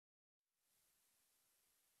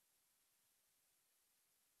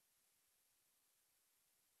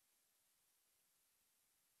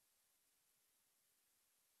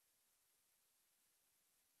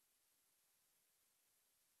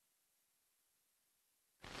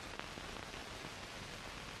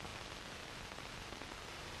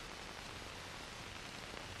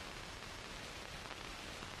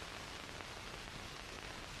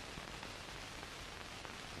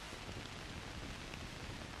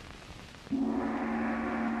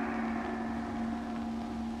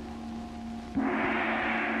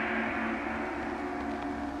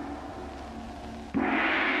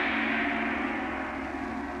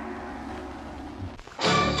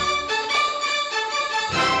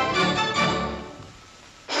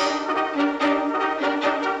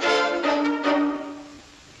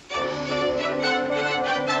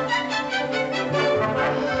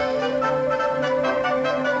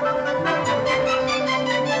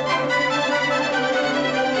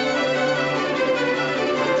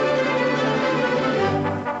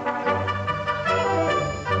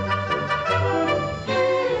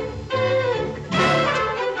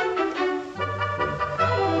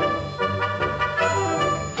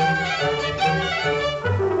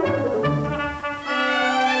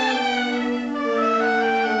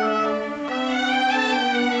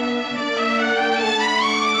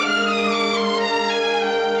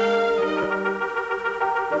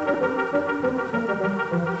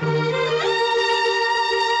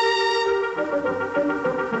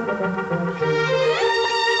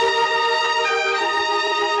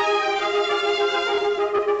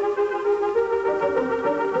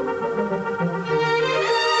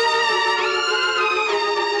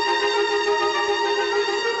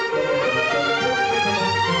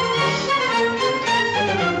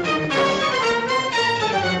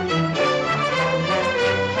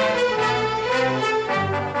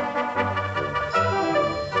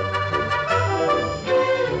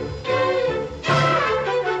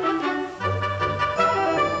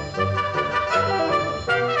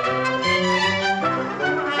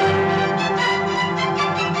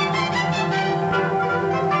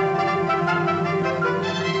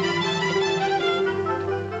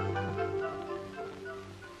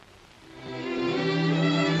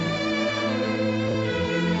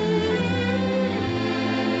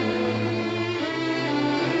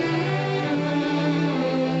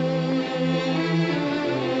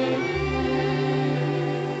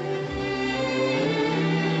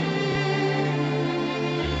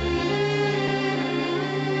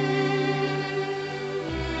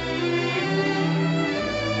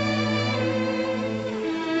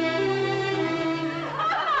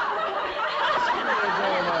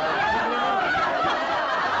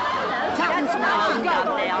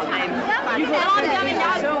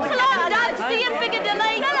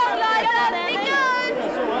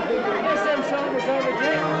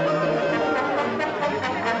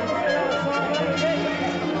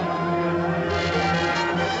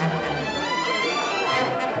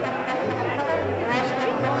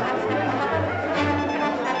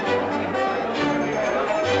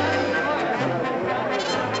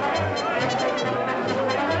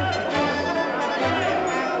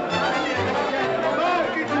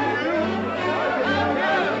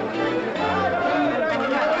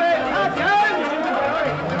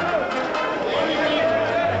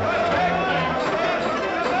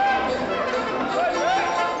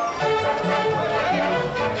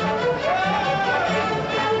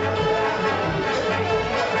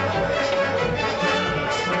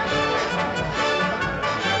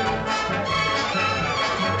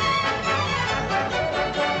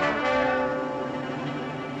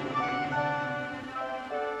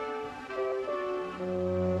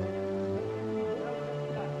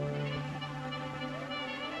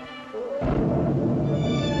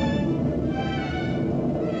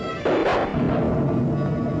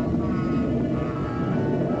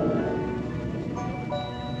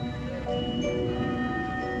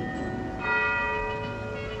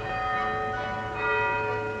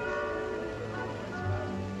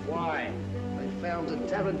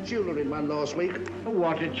tarantula in one last week.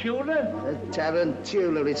 What, a tulip? A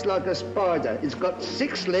tarantula. It's like a spider. It's got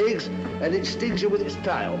 6 legs and it stings you with its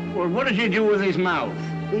tail. Well, what does he do with his mouth?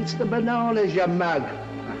 Eats the bananas, you mug.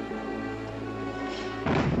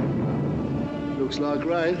 Looks like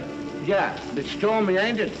rain. Yeah, it's stormy,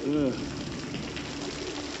 ain't it? Yeah.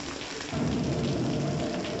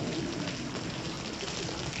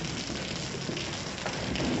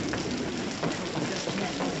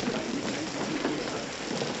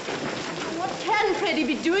 Freddie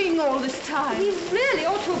be doing all this time? He really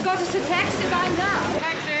ought to have got us a taxi by now.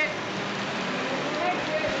 Taxi!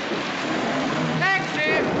 Taxi!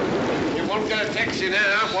 Taxi! You won't get a taxi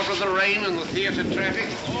now, what with the rain and the theatre traffic.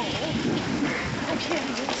 Okay.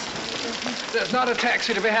 There's not a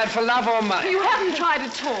taxi to be had for love or money. You haven't tried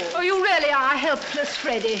at all. Oh, you really are helpless,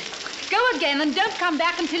 Freddie. Go again and don't come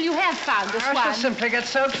back until you have found us I one. shall simply get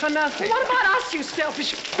soaked for nothing. What about us, you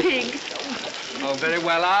selfish pig? Oh, very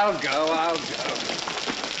well, I'll go. Oh,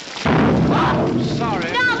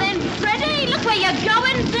 sorry. Now then, Freddie, look where you're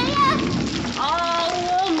going there.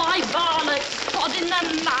 Oh, all my varlets caught in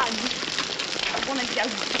the mud. I want to go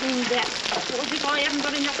through that because if I haven't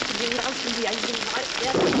got enough to do out in the Asian like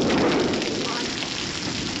that.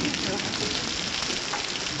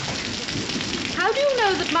 How do you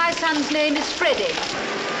know that my son's name is Freddie?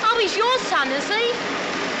 Oh, he's your son, is he?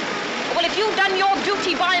 Well, if you'd done your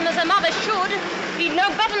duty by him as a mother should, he'd no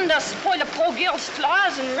better than to spoil a poor girl's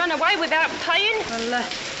flowers and run away without paying. Well,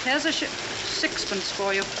 here's a sixpence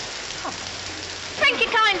for you. Oh. Thank you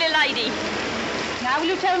kindly, lady. Now, will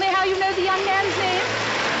you tell me how you know the young man's name?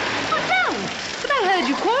 I don't. But I heard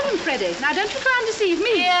you call him Freddie. Now, don't you try and deceive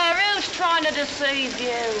me. Yeah, who's trying to deceive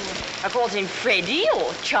you? I called him Freddie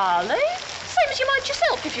or Charlie. Same as you might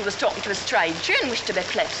yourself if you was talking to a stranger and wished to be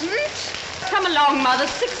pleasant. Come along, Mother.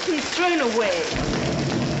 Sixpence thrown away.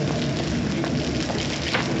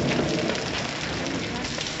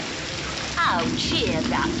 Oh, cheer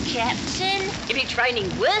up, Captain. If it's raining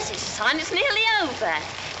worse, it's a sign it's nearly over.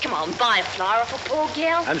 Come on, buy a flower off a poor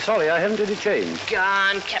girl. I'm sorry, I haven't any change. Go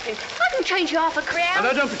on, Captain. I can change you half a crown.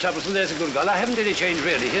 No, don't be troublesome. There's a good girl. I haven't any change,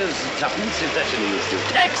 really. Here's tuppence, if that's any use to you.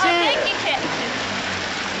 Taxi! Oh, thank you, Captain.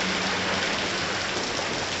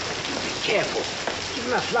 Be careful. Give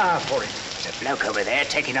him a flower for it. There's a bloke over there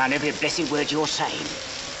taking on every blessed word you're saying.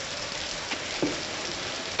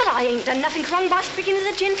 But I ain't done nothing wrong by speaking to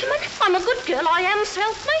the gentleman. I'm a good girl, I am, so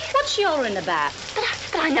help me. What's your in about?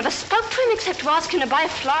 But I never spoke to him except to ask him to buy a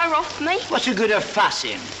flower off me. What's the good of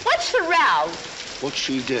fussing? What's the row? What'd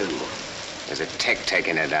she do? There's a tech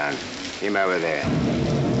taking her down. Him over there.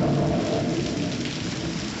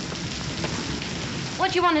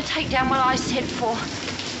 What do you want to take down what I said for?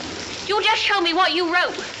 You'll just show me what you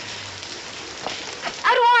wrote.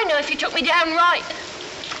 How do I know if you took me down right?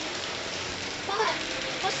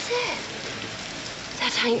 What's that?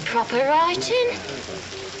 That ain't proper writing.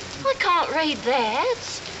 I can't read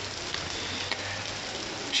that.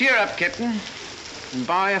 Cheer up, Captain. And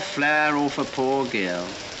buy a flower off a poor girl.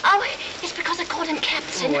 Oh, it's because I called him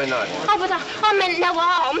Captain. Oh, why not? Oh, but I meant no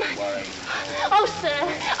harm. Oh, sir.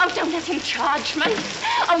 Oh, don't let him charge me.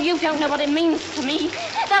 Oh, you don't know what it means to me.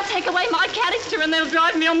 They'll take away my character and they'll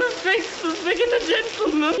drive me on the streets for speaking a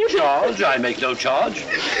gentleman. Charge? I make no charge.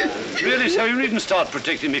 Really, sir, you needn't start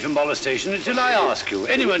protecting me from molestation until I ask you.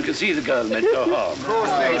 Anyone can see the girl meant no harm. Of course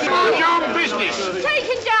they do. Mind your own business.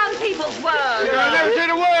 Taking down people's words. I never said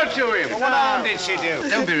a word to him. What harm did she do?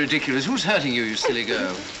 Don't be ridiculous. Who's hurting you, you silly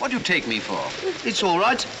girl? What do you take me for? It's all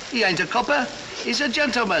right. He ain't a copper. He's a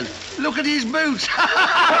gentleman. Look at his boots.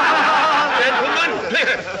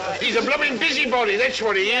 Gentlemen, he's a blooming busybody, that's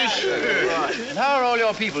what he is. And how are all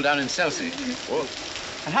your people down in Chelsea?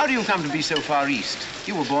 And how do you come to be so far east?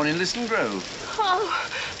 You were born in Liston Grove. Oh,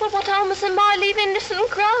 well, what harm was in my leaving Liston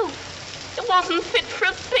Grove? It wasn't fit for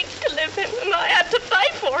a pig to live in, and I had to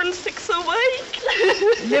pay 4 and 6 a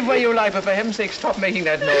week. Live where you like, but for heaven's sake, stop making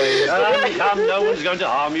that noise. Come, no one's going to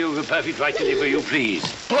harm you. You've a perfect right to live where you please.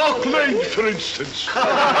 Park Lane, for instance.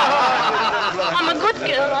 I'm a good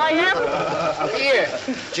girl, I am. Here,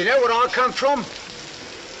 do you know where I come from?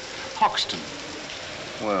 Hoxton.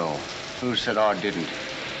 Well, who said I didn't?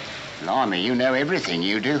 Blimey, you know everything,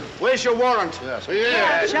 you do. Where's your warrant? Yes.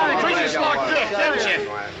 Yeah. Treat like this, don't you?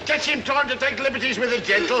 Gets him time to take liberties with a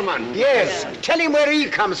gentleman. Yes, tell him where he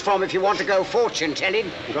comes from if you want to go fortune telling.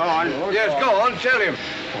 Go on. Yes, go on, tell him.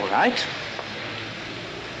 All right.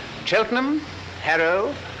 Cheltenham,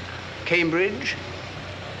 Harrow, Cambridge,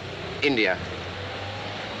 India.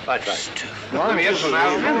 Right. Blimey, yes,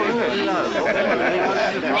 now.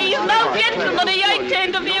 He's no gentleman, he ain't to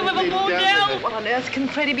interfere with a poor girl. on earth can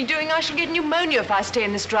Freddie be doing? I shall get pneumonia if I stay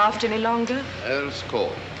in this draft any longer. Earl's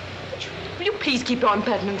Court. Will you please keep your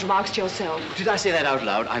impertinent remarks to yourself? Did I say that out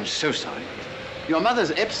loud? I'm so sorry. Your mother's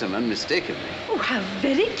Epsom, unmistakably. Oh, how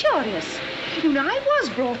very curious. You know, I was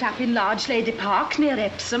brought up in Large Lady Park near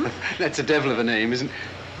Epsom. That's a devil of a name, isn't it?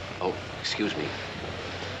 Oh, excuse me.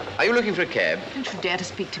 Are you looking for a cab? Don't you dare to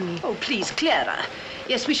speak to me. Oh, please, Clara.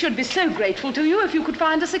 Yes, we should be so grateful to you if you could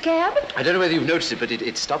find us a cab. I don't know whether you've noticed it, but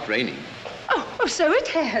it stopped raining. Oh, so it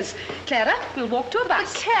has. Clara, we'll walk to a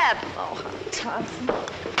bus. A cab. Oh, tough.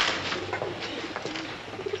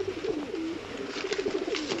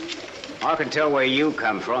 I can tell where you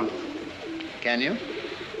come from. Can you?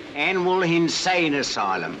 Annual Insane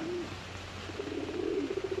Asylum.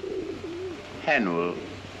 Annual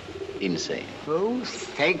Insane. Oh,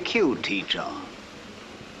 thank you, teacher.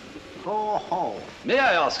 Ho, ho. May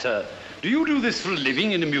I ask, sir, do you do this for a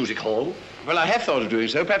living in a music hall? Well, I have thought of doing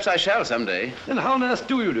so. Perhaps I shall someday. Then how on earth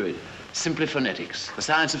do you do it? Simply phonetics, the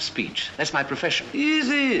science of speech. That's my profession. Is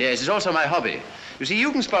it? Yes, it's also my hobby. You see,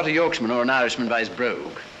 you can spot a Yorkshireman or an Irishman by his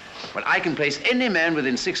brogue. Well, I can place any man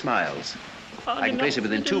within 6 miles. I can place him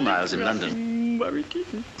within 2 miles in London.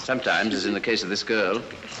 Sometimes, as in the case of this girl,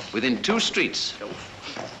 within 2 streets.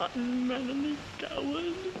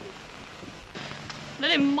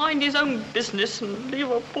 Let him mind his own business and leave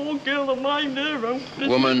a poor girl to mind her own business.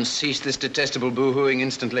 Woman, cease this detestable boo-hooing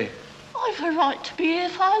instantly. I've a right to be here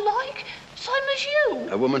if I like, same as you.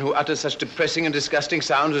 A woman who utters such depressing and disgusting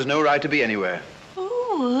sounds has no right to be anywhere.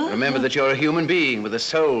 Ooh. Remember that you're a human being with a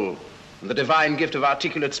soul and the divine gift of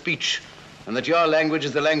articulate speech, and that your language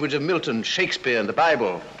is the language of Milton, Shakespeare, and the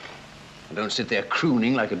Bible. And don't sit there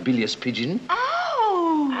crooning like a bilious pigeon.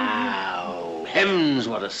 Ow! Ow! Heavens,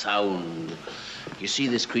 what a sound. You see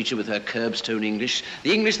this creature with her curbstone English?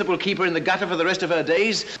 The English that will keep her in the gutter for the rest of her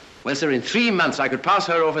days? Well, sir, in 3 months I could pass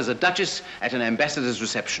her off as a duchess at an ambassador's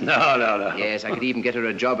reception. No. Yes, I could even get her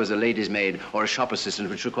a job as a lady's maid or a shop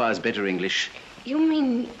assistant, which requires better English. You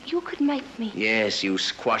mean you could make me? Yes, you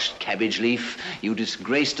squashed cabbage leaf. You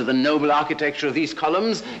disgrace to the noble architecture of these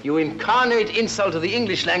columns. You incarnate insult to the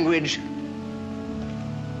English language.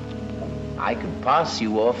 I could pass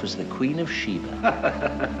you off as the Queen of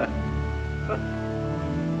Sheba.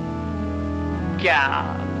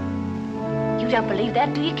 Yeah. You don't believe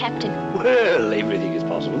that, do you, Captain? Well, everything is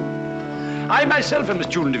possible. I myself am a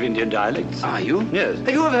student of Indian dialects. Are you? Yes. Have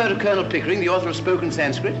you ever heard of Colonel Pickering, the author of Spoken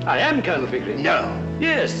Sanskrit? I am Colonel Pickering. No.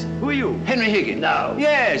 Yes. Who are you? Henry Higgins. No.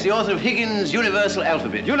 Yes, the author of Higgins' Universal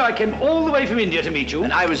Alphabet. You know, I came all the way from India to meet you.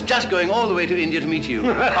 And I was just going all the way to India to meet you.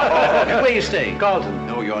 Where are you staying? Carlton.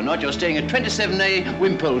 No, you're not. You're staying at 27A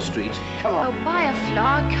Wimpole Street. Come on. Oh, buy a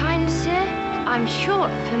flower, kind sir. I'm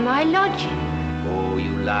short for my lodging. Oh,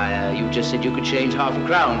 you liar. You just said you could change half a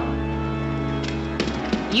crown.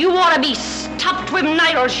 You ought to be stuffed with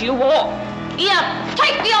nails, you ought. Here,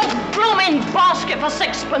 take the old blooming basket for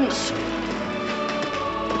 6pence.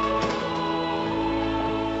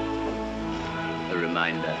 A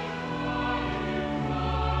reminder.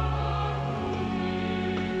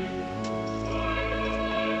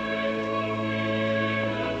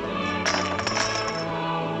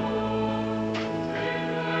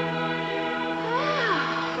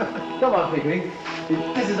 Come on, Pickering.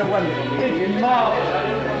 This is a wonderful meeting. It's marvelous.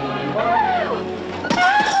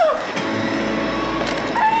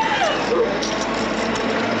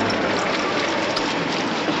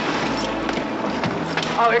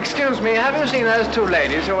 Oh, excuse me, have you seen those 2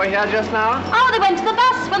 ladies who were here just now? Oh, they went to the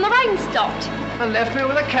bus when the rain stopped. And left me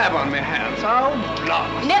with a cab on my hands. Oh,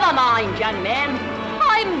 blocks. Never mind, young man.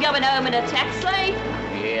 I'm going home in a taxi.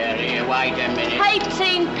 Here, wait a minute.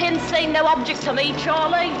 18p ain't no object to me,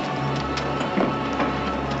 Charlie.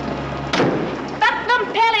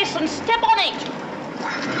 Buckingham Palace and step on it.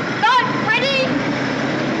 Right, Freddie?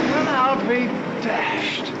 Well, I'll be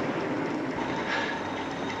dashed.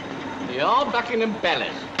 You're Buckingham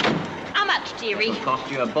Palace. How much, dearie? It'll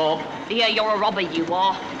cost you a bob. Yeah, you're a robber, you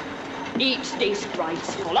are. It's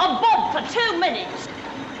disgraceful. A bob for 2 minutes.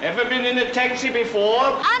 Ever been in a taxi before?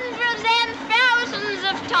 Hundreds and thousands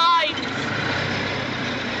of times.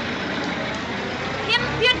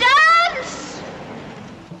 Impudence!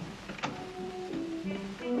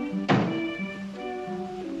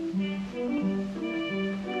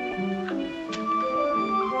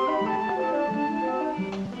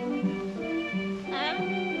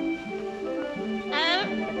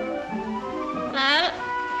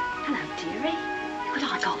 Hello, dearie. What I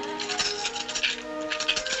got?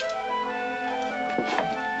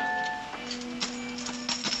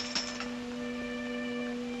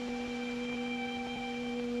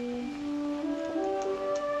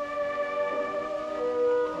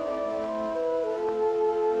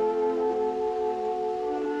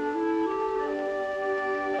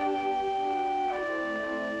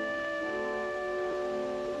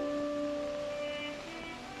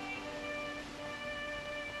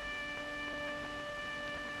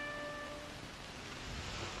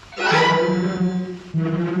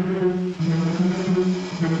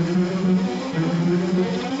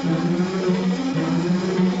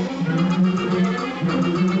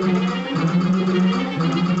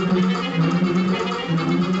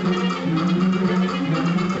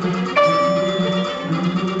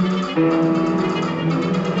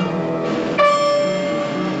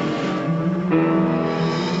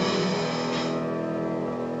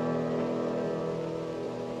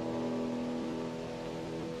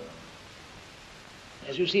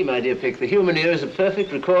 As you see, my dear Pick, the human ear is a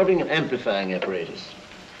perfect recording and amplifying apparatus.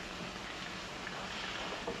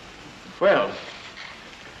 Well,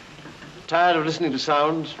 tired of listening to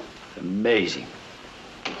sounds? Amazing.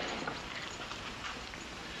 Do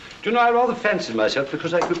you know, I rather fancied myself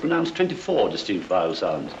because I could pronounce 24 distinct vowel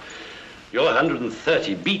sounds. Your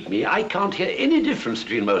 130 beat me. I can't hear any difference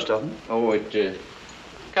between most of them. Oh, it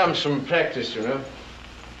comes from practice, you know.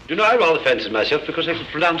 Do you know, I rather fancied myself because I could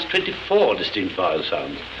pronounce 24 distinct vowel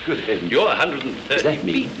sounds. Good heavens. Your 130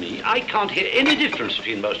 beat me. I can't hear any difference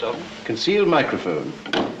between most of them. Concealed microphone.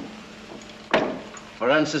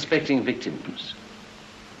 For unsuspecting victims.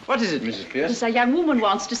 What is it, Mrs. Pierce? Yes, a young woman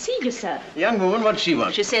wants to see you, sir. Young woman, what does she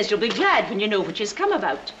want? She says you'll be glad when you know what she's come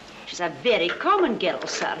about. She's a very common girl,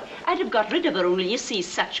 sir. I'd have got rid of her, only you see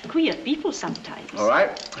such queer people sometimes. All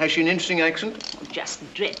right. Has she an interesting accent? Oh, just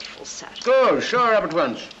dreadful, sir. Good. Show her up at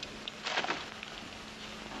once.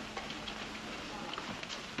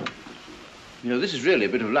 You know, this is really a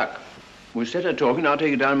bit of luck. We'll set her talking, I'll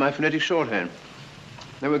take it down in my phonetic shorthand.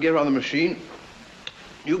 Then we'll get her on the machine.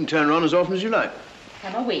 You can turn her on as often as you like.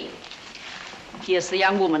 Come away. Here's the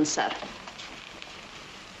young woman, sir.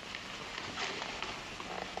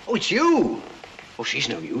 Oh, it's you. Oh, she's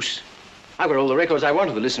no use. I've got all the records I want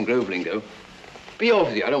of the Listen Grove lingo. Be off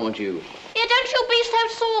with you. I don't want you. Yeah, don't you be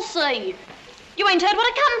so saucy. You ain't heard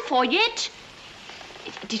what I come for yet.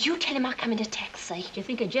 Did you tell him I come in a taxi? Do you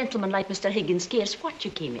think a gentleman like Mr. Higgins cares what you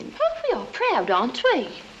came in? Oh, we are proud, aren't we?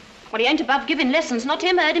 Well, he ain't above giving lessons. Not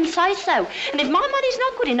him, heard him say so. And if my money's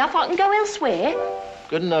not good enough, I can go elsewhere.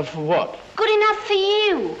 Good enough for what? Good enough for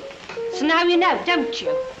you. So now you know, don't you?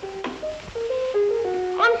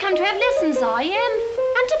 I'm come to have lessons, I am.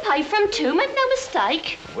 And to pay for 'em too, make no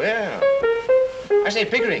mistake. Well, I say,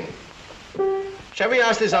 Pickering, shall we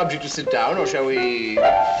ask this object to sit down, or shall we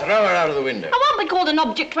throw her out of the window? I won't be called an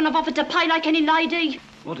object when I've offered to pay like any lady.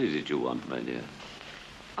 What is it you want, my dear?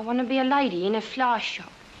 I want to be a lady in a flower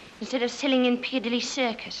shop instead of selling in Piccadilly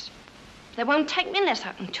Circus. They won't take me unless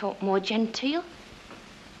I can talk more genteel.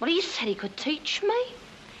 Well, he said he could teach me.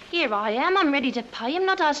 Here I am, I'm ready to pay him,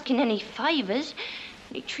 not asking any favours.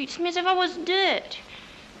 He treats me as if I was dirt.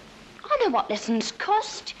 I know what lessons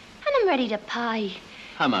cost, and I'm ready to pay.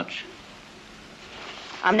 How much?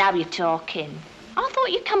 Now you're talking. I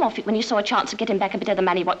thought you'd come off it when you saw a chance of getting back a bit of the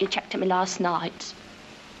money what you chucked at me last night.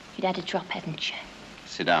 You'd had a drop, hadn't you?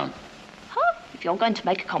 Sit down. Huh? If you're going to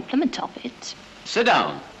make a compliment of it. Sit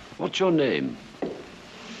down. What's your name?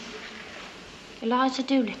 Eliza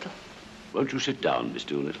Doolittle. Won't you sit down, Miss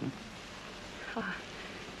Doolittle? Oh,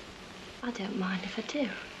 I don't mind if I do.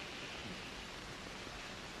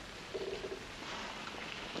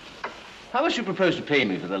 How much you propose to pay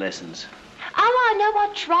me for the lessons? Oh, I know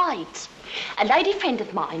what's right. A lady friend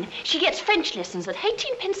of mine, she gets French lessons at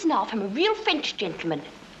 18 pence an hour from a real French gentleman.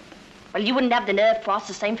 Well, you wouldn't have the nerve to ask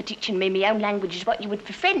the same for teaching me my own language as what you would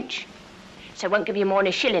for French. So I won't give you more than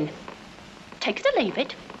a shilling. Take it or leave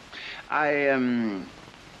it.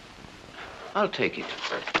 I'll take it.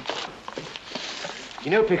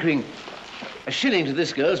 You know, Pickering, a shilling to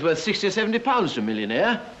this girl's worth 60 or 70 pounds to a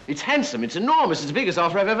millionaire. It's handsome, it's enormous, it's the biggest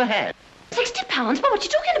offer I've ever had. 60 pounds? But what are you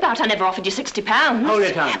talking about? I never offered you 60 pounds. Hold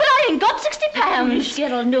your tongue. But I ain't got 60 pounds. Miss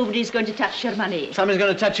Gerald, nobody's going to touch your money. Somebody's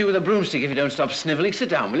going to touch you with a broomstick if you don't stop snivelling. Sit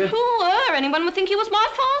down, will you? Who her? Anyone would think he was my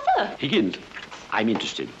father. Higgins, I'm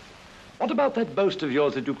interested. What about that boast of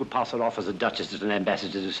yours that you could pass her off as a duchess at an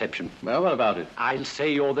ambassador's reception? Well, what about it? I'll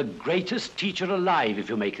say you're the greatest teacher alive if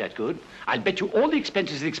you make that good. I'll bet you all the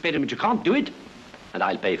expenses of the experiment you can't do it, and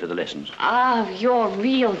I'll pay for the lessons. Oh, you're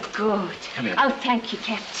real good. Come here. Oh, thank you,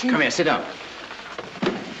 Captain. Come here, sit down.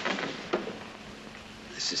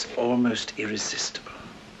 This is almost irresistible.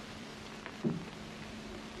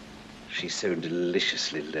 She's so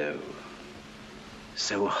deliciously low.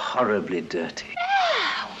 So horribly dirty.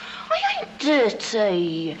 I ain't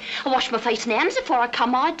dirty. I washed my face and hands before I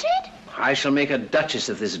come, I did. I shall make a duchess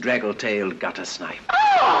of this draggle-tailed gutter snipe.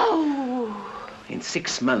 Oh! In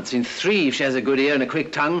 6 months, in 3, if she has a good ear and a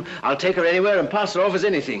quick tongue, I'll take her anywhere and pass her off as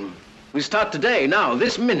anything. We start today, now,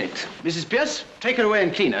 this minute. Mrs. Pierce, take her away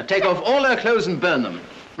and clean her. Take off all her clothes and burn them.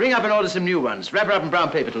 Ring up and order some new ones. Wrap her up in brown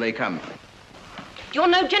paper till they come. You're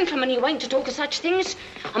no gentleman, you ain't, to talk of such things.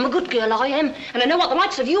 I'm a good girl, I am, and I know what the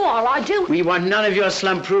likes of you are, I do. We want none of your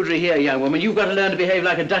slum prudery here, young woman. You've got to learn to behave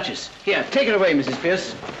like a duchess. Here, take her away, Mrs.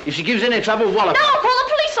 Pierce. If she gives any trouble, wallop her. No, I'll call the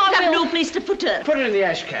police, I Have will. no place to put her. Put her in the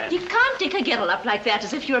ash can. You can't take a girl up like that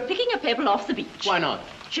as if you were picking a pebble off the beach. Why not?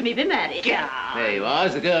 Should we be married? There you are,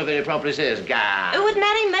 as the girl very properly says, gah. Who would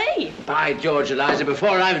marry me? By George, Eliza,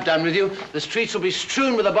 before I've done with you, the streets will be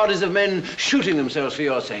strewn with the bodies of men shooting themselves for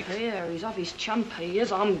your sake. Here, he's off his chump. He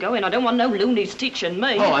is. I'm going. I don't want no loonies teaching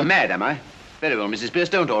me. Oh, I'm mad, am I? Very well, Mrs. Pierce,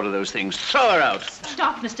 don't order those things. Throw her out.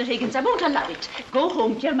 Stop, Mr. Higgins. I won't allow it. Go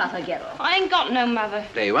home to your mother, girl. I ain't got no mother.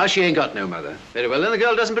 There you are, she ain't got no mother. Very well, then the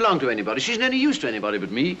girl doesn't belong to anybody. She's any use to anybody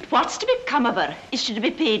but me. What's to become of her? Is she to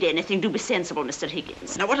be paid anything? Do be sensible, Mr.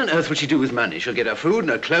 Higgins. Now, what on earth will she do with money? She'll get her food and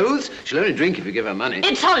her clothes. She'll only drink if you give her money.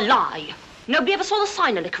 It's a lie. Nobody ever saw the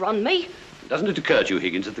sign of liquor on me. Doesn't it occur to you,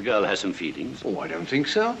 Higgins, that the girl has some feelings? Oh, I don't think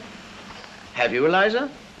so. Have you,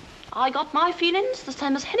 Eliza? I got my feelings the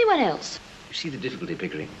same as anyone else. You see the difficulty,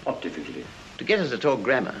 Pickering? What difficulty? To get us to talk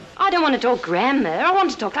grammar. I don't want to talk grammar. I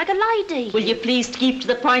want to talk like a lady. Will you please keep to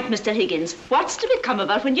the point, Mr. Higgins? What's to become of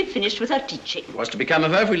her when you've finished with her teaching? What's to become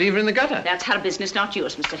of her if we leave her in the gutter? That's her business, not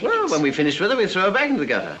yours, Mr. Higgins. Well, when we've finished with her, we'll throw her back into the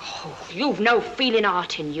gutter. Oh, you've no feeling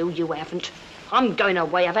art in you, you haven't. I'm going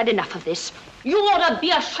away. I've had enough of this. You ought to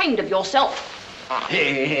be ashamed of yourself.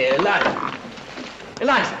 Here, Eliza.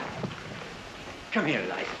 Eliza. Come here,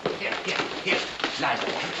 Eliza. Here. Eliza.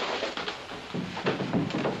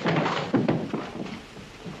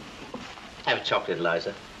 Have a chocolate,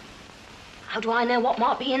 Eliza. How do I know what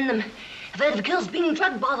might be in them? I've heard of girls being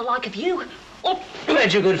drugged by the like of you. Oh,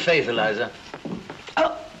 Where's your good faith, Eliza?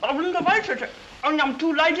 I wouldn't have answered it. And I'm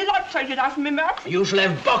too lazy like to take it out of my mouth. You shall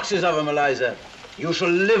have boxes of them, Eliza. You shall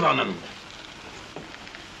live on them.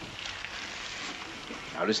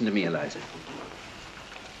 Now listen to me, Eliza.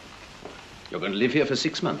 You're going to live here for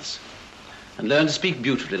 6 months and learn to speak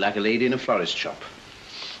beautifully like a lady in a florist shop.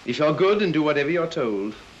 If you're good and do whatever you're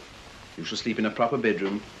told, you shall sleep in a proper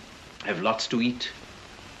bedroom, have lots to eat,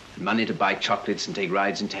 and money to buy chocolates and take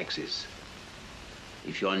rides in taxis.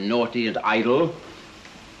 If you're naughty and idle,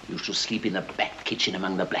 you shall sleep in the back kitchen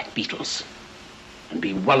among the black beetles and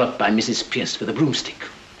be walloped by Mrs. Pierce with a broomstick.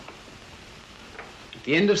 At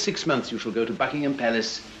the end of 6 months, you shall go to Buckingham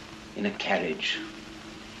Palace in a carriage,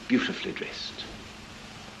 beautifully dressed.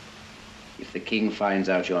 If the king finds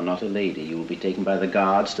out you're not a lady, you will be taken by the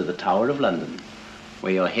guards to the Tower of London,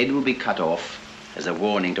 where your head will be cut off as a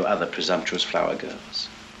warning to other presumptuous flower girls.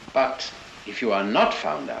 But if you are not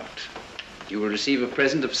found out, you will receive a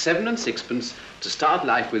present of 7 and 6pence to start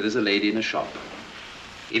life with as a lady in a shop.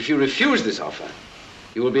 If you refuse this offer,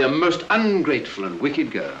 you will be a most ungrateful and wicked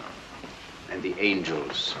girl, and the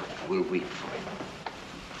angels will weep for you.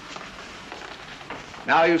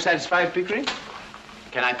 Now are you satisfied, Pickering?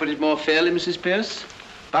 Can I put it more fairly, Mrs. Pierce?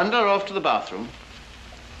 Bundle her off to the bathroom.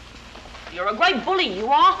 You're a great bully, you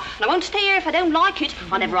are. And I won't stay here if I don't like it.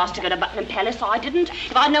 I never asked to go to Buckingham Palace, I didn't.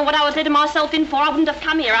 If I'd known what I was letting myself in for, I wouldn't have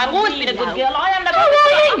come here. I've always been a good girl. I am never...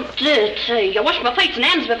 Dirty. I washed my face and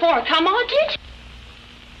hands before I come, I did.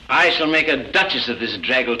 I shall make a duchess of this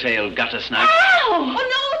draggle-tailed gutter snipe. Ow! Oh, no,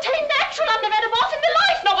 it ain't natural. I've never had a bath in my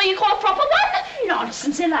life. Not what you call a proper one.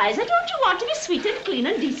 Nonsense, Eliza. Don't you want to be sweet and clean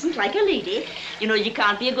and decent like a lady? You know you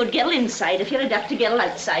can't be a good girl inside if you're a dirty girl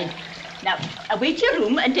outside. Now, away to your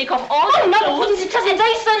room and take off all your clothes. It isn't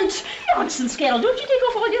decent. Nonsense, girl. Don't you take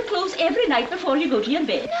off all your clothes every night before you go to your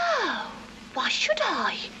bed? No. Why should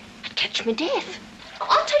I? I'd catch me death.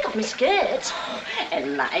 I'll take off my skirts.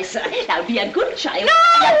 Eliza, now be a good child.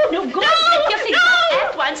 No, go and get your things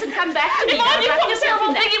at once and come back to me. If I didn't want to say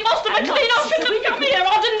one thing, it must have been clean. I shouldn't have come here.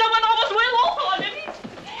 I didn't know when I was well off. I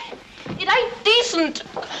didn't. It ain't decent.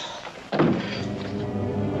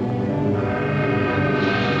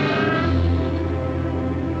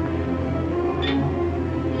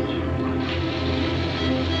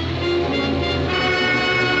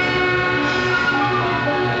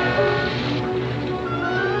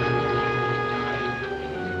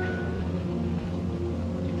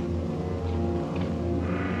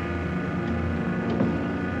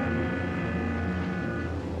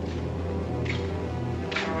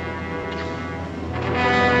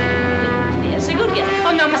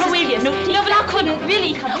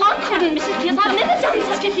 I've never done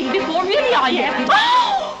such a thing before, really, I haven't.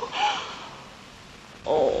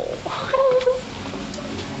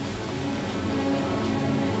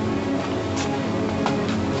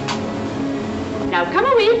 Now come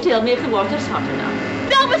away and tell me if the water's hot enough.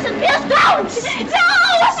 No, Mrs. Pierce, don't! No,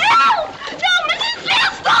 Mrs.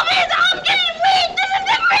 Pierce, stop it! I'm getting weak! This has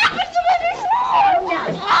never happened to me before!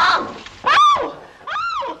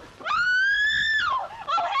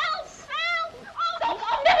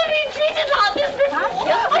 I've never been treated like this before!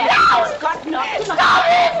 No! Got nothing. Stop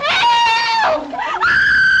it! Help! No!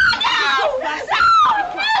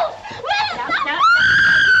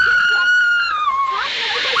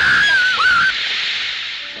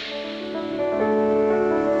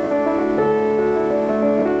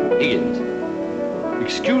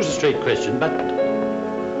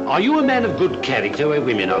 Are you a man of good character where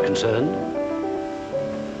women are concerned?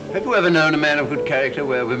 Have you ever known a man of good character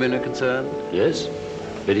where women are concerned? Yes,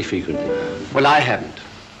 very frequently. Well, I haven't.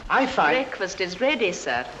 I find Breakfast is ready,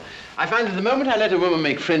 sir. that the moment I let a woman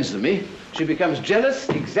make friends with me, she becomes jealous,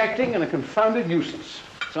 exacting, and a confounded nuisance.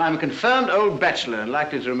 So I'm a confirmed old bachelor and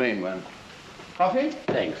likely to remain one. Coffee?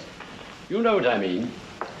 Thanks. You know what I mean.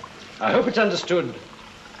 I hope it's understood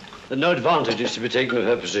that no advantage is to be taken of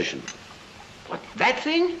her position. What, that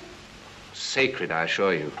thing? Sacred, I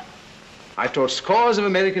assure you. I've taught scores of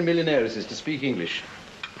American millionairesses to speak English.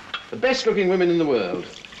 The best-looking women in the world.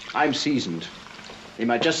 I'm seasoned. They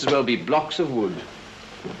might just as well be blocks of wood.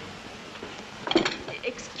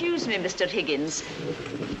 Excuse me, Mr. Higgins.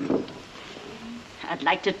 I'd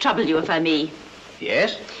like to trouble you if I may.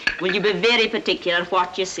 Yes? Will you be very particular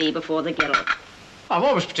what you say before the girl? I'm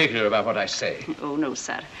always particular about what I say. Oh, no,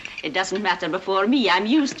 sir. It doesn't matter before me. I'm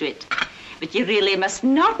used to it. But you really must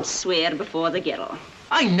not swear before the girl.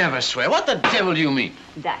 I never swear. What the devil do you mean?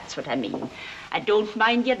 That's what I mean. I don't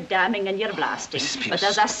mind your damning and your blasting, Mrs. Pierce. but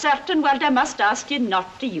there's a certain word I must ask you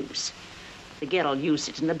not to use. The girl used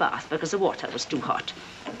it in the bath because the water was too hot.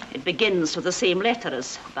 It begins with the same letter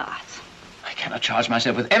as bath. I cannot charge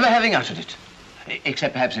myself with ever having uttered it,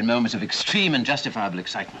 except perhaps in moments of extreme and justifiable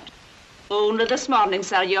excitement. Only this morning,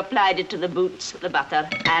 sir, you applied it to the boots, the butter,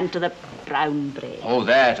 and to the brown bread. Oh,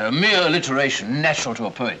 that, a mere alliteration, natural to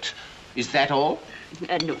a poet. Is that all?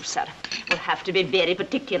 No, sir. We'll have to be very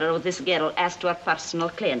particular with this girl as to her personal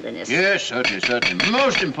cleanliness. Yes, certainly, certainly.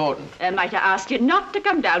 Most important. Might I ask you not to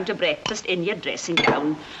come down to breakfast in your dressing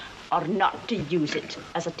gown, or not to use it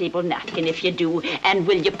as a table napkin if you do, and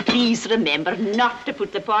will you please remember not to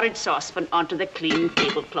put the porridge saucepan onto the clean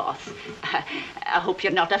tablecloth. I hope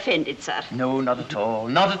you're not offended, sir. No, not at all.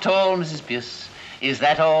 Not at all, Mrs. Pierce. Is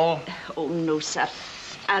that all? Oh, no, sir.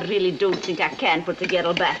 I really don't think I can put the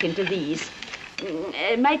girl back into these.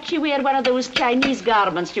 Might she wear one of those Chinese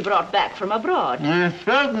garments you brought back from abroad?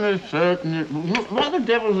 Certainly, certainly. What the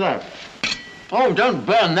devil's that? Oh, don't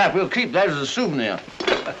burn that. We'll keep that as a souvenir.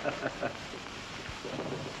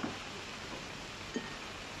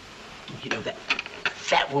 You know,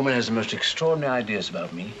 that woman has the most extraordinary ideas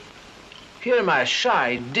about me. Here am I, a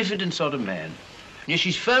shy, diffident sort of man. Yet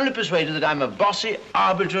she's firmly persuaded that I'm a bossy,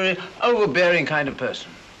 arbitrary, overbearing kind of person.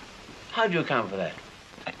 How do you account for that?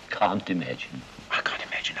 I can't imagine. I can't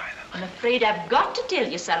imagine either. I'm afraid I've got to tell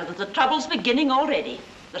you, sir, that the trouble's beginning already.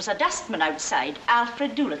 There's a dustman outside,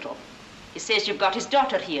 Alfred Doolittle. He says you've got his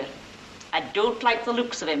daughter here. I don't like the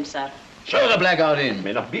looks of him, sir. Show the blackguard in.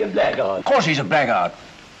 May not be a blackguard. Of course he's a blackguard.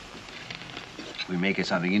 We may get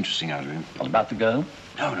something interesting out of him. What about the girl?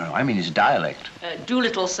 No, I mean his dialect.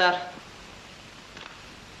 Doolittle, sir.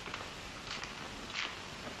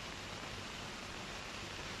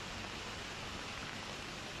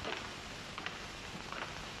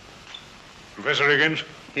 Professor Higgins?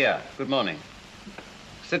 Here, good morning.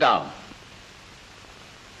 Sit down.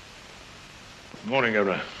 Morning,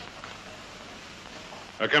 Governor.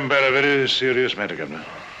 I come about a very serious matter, Governor.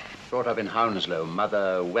 Brought up in Hounslow,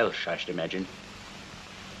 mother Welsh, I should imagine.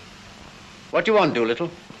 What do you want,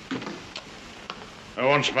 Doolittle? I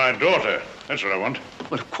want my daughter. That's what I want.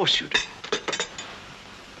 Well, of course you do.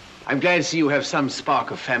 I'm glad to see you have some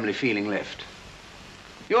spark of family feeling left.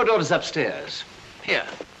 Your daughter's upstairs. Here,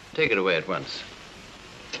 take it away at once.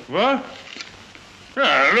 What?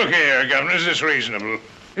 Ah, look here, Governor, is this reasonable?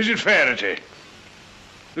 Is it fairity?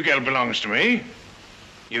 The girl belongs to me.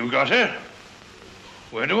 You got her.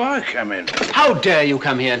 Where do I come in? How dare you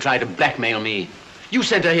come here and try to blackmail me? You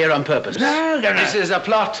sent her here on purpose. No, Governor. This is a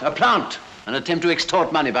plot, a plant, an attempt to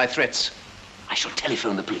extort money by threats. I shall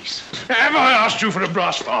telephone the police. Have I asked you for a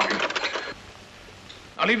brass fine?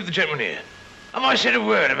 I'll leave it to the gentleman here. Have I said a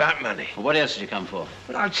word about money? Well, what else did you come for?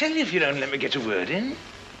 Well, I'll tell you if you don't let me get a word in.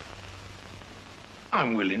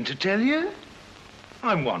 I'm willing to tell you.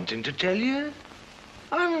 I'm wanting to tell you.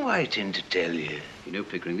 I'm waiting to tell you. You know,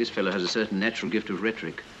 Pickering, this fellow has a certain natural gift of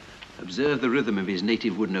rhetoric. Observe the rhythm of his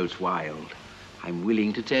native wood notes wild. I'm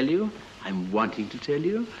willing to tell you. I'm wanting to tell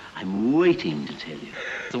you. I'm waiting to tell you.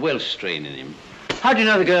 The Welsh strain in him. How do you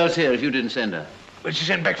know the girl's here if you didn't send her? Well, she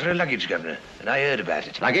sent back for her luggage, Governor, and I heard about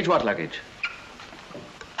it. Luggage? What luggage?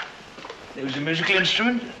 There was a musical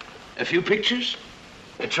instrument, a few pictures,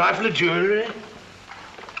 a trifle of jewellery,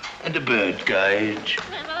 and a bird cage.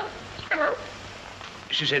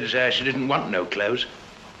 She said she didn't want no clothes.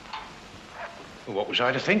 Well, what was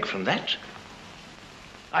I to think from that?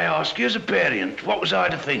 I ask you as a parent, what was I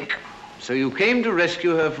to think? So you came to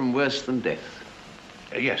rescue her from worse than death?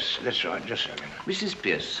 Yes, that's right, just a second. Mrs.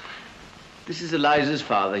 Pierce, this is Eliza's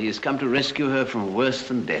father. He has come to rescue her from worse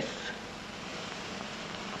than death.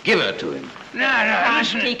 Give her to him. No, Can't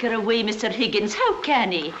listen. take her away, Mr. Higgins. How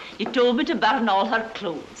can he? You told me to burn all her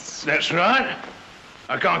clothes. That's right.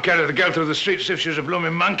 I can't carry the girl through the streets if she's a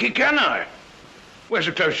blooming monkey, can I? Where's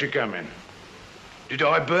the clothes she come in? Did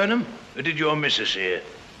I burn them, or did your missus here?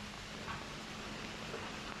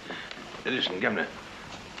 Listen, Governor,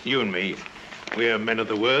 you and me, we're men of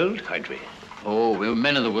the world, ain't we? Oh, we're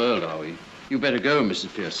men of the world, are we? You better go,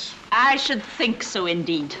 Mrs. Pierce. I should think so,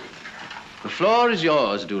 indeed. The floor is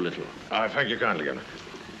yours, Doolittle. I thank you kindly, Governor.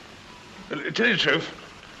 Tell you the truth,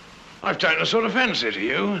 I've taken a sort of fancy to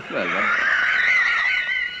you. Well.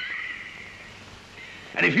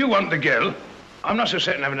 And if you want the girl, I'm not so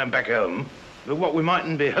certain having them back home, but what we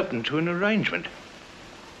mightn't be hoping to an arrangement.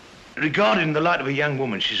 Regarded in the light of a young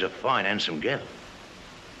woman, she's a fine, handsome girl.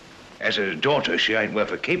 As a daughter, she ain't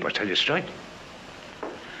worth a keep, I tell you straight.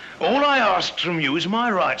 All I ask from you is my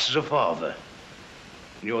rights as a father.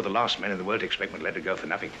 And you're the last man in the world to expect me to let her go for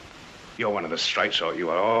nothing. You're one of the straight sort, you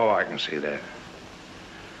are. Oh, I can see that.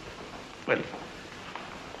 Well,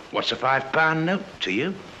 what's a £5 note to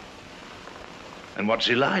you? And what's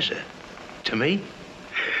Eliza to me?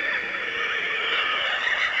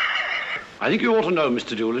 I think you ought to know,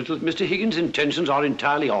 Mr. Doolittle, that Mr. Higgins' intentions are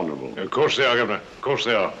entirely honourable. Of course they are, Governor. Of course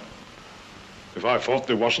they are. If I thought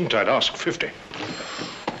there wasn't, I'd ask 50.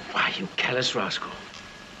 Why, you callous rascal.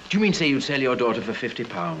 Do you mean say you'd sell your daughter for £50?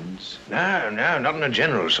 No, not in a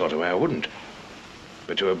general sort of way, I wouldn't.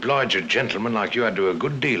 But to oblige a gentleman like you, I'd do a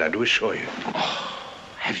good deal, I do assure you. Oh,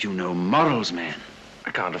 have you no morals, man?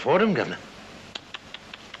 I can't afford them, Governor.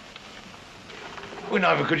 Well,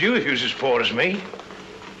 neither could you if you was as poor as me.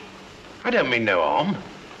 I don't mean no harm.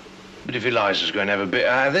 But if Eliza's going to have a bit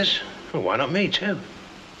out of this, well, why not me, too?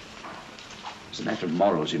 As a matter of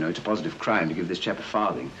morals, you know, it's a positive crime to give this chap a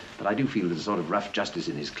farthing. But I do feel there's a sort of rough justice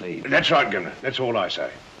in his claim. That's right, Governor. That's all I say.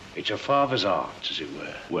 It's a father's art, as it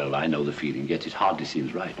were. Well, I know the feeling, yet it hardly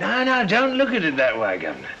seems right. No, don't look at it that way,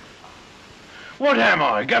 Governor. What am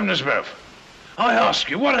I, Governor's Buff? I ask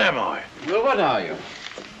you, what am I? Well, what are you?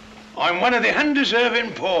 I'm one of the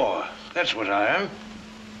undeserving poor. That's what I am.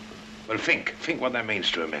 Well, think what that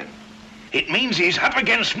means to a man. It means he's up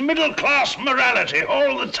against middle-class morality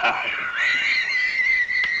all the time.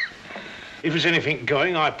 If there's anything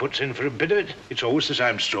going, I puts in for a bit of it. It's always the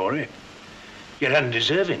same story. You're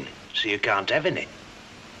undeserving, so you can't have any.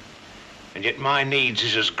 And yet my needs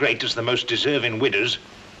is as great as the most deserving widows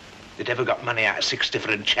that ever got money out of 6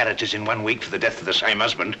 different charities in 1 week for the death of the same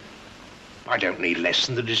husband. I don't need less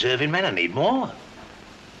than the deserving men, I need more.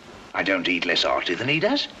 I don't eat less hearty than he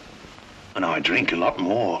does. And I drink a lot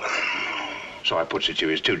more. So I puts it to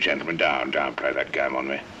you as two gentlemen, don't play that game on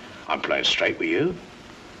me. I'm playing straight with you.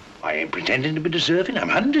 I ain't pretending to be deserving,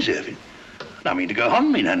 I'm undeserving. And I mean to go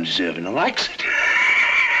on being undeserving, I likes it.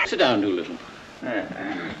 Sit down, Doolittle.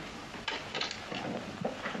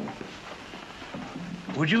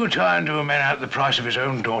 Would you try and do a man out the price of his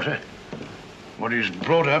own daughter? What he's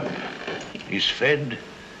brought up, he's fed,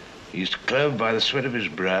 he's clothed by the sweat of his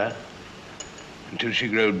brow, until she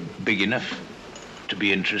growed big enough to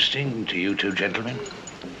be interesting to you two gentlemen?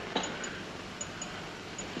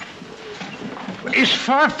 Is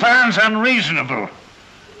 £5 unreasonable?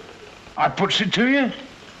 I puts it to you, and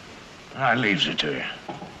I leaves it to you.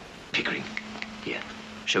 Pickering, here.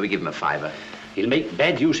 Shall we give him a £5? He'll make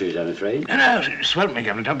bad use of it, I'm afraid. No, swelp me,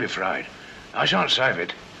 Governor, don't be afraid. I shan't save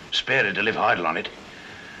it. Spare it to live idle on it.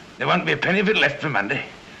 There won't be a penny of it left for Monday.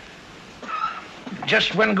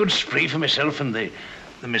 Just one good spree for myself and the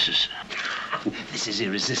missus. This is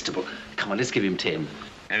irresistible. Come on, let's give him 10.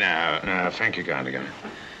 No, thank you kindly, Governor.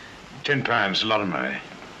 £10, a lot of money.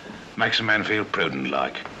 Makes a man feel prudent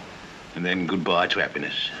like. And then goodbye to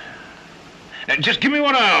happiness. Now, just give me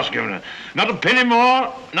what I ask, Governor. Not a penny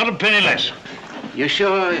more, not a penny less. You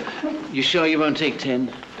sure you won't take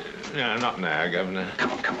 10? No, not now, Governor.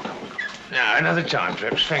 Come on. No, another time,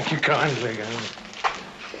 perhaps. Thank you kindly, Governor.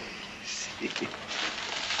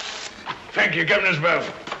 Thank you, Governor's both.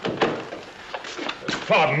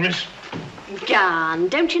 Pardon, miss. Gone.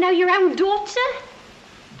 Don't you know your own daughter?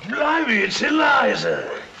 Blimey, it's Eliza.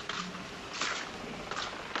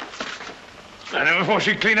 I never thought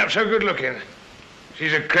she'd clean up so good looking.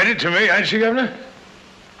 She's a credit to me, ain't she, Governor?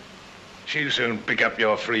 She'll soon pick up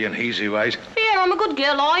your free and easy ways. Yeah, I'm a good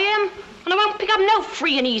girl, I am. And I won't pick up no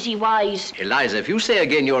free and easy ways. Eliza, if you say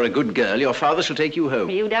again you're a good girl, your father shall take you home.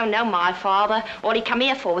 You don't know my father. All he come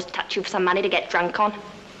here for was to touch you for some money to get drunk on.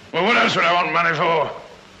 Well, what else would I want money for?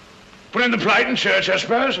 Put in the plate in church, I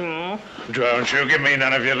suppose. Don't you give me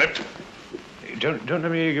none of your lip. Don't let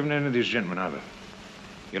me hear you giving any of these gentlemen either.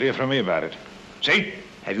 You'll hear from me about it. See?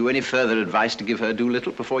 Have you any further advice to give her,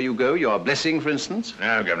 Doolittle, before you go? Your blessing, for instance?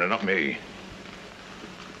 No, Governor, not me.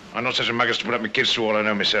 I'm not such a mug as to put up my kids to all I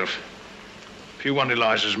know myself. If you want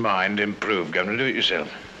Eliza's mind improved, Governor, do it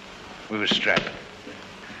yourself. With a strap.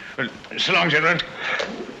 Well, so long, gentlemen.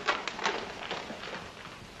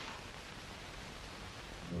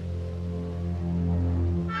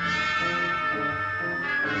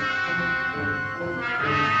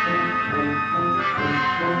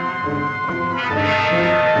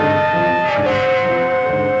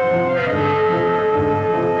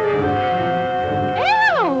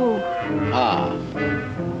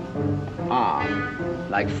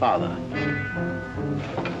 Like father.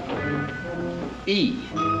 E.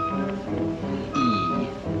 E,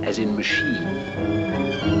 as in machine.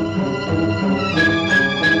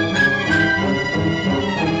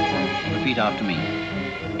 Repeat after me.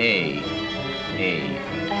 A. A.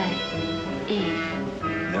 E.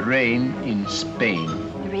 The rain in Spain.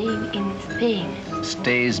 The rain in Spain.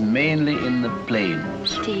 Stays mainly in the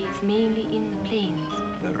plains. Stays mainly in the plains.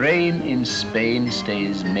 The rain in Spain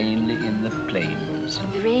stays mainly in the plains.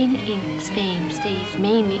 The rain in Spain stays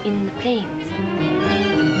mainly in the plains.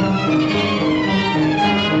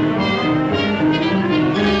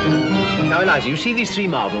 Now, Eliza, you see these 3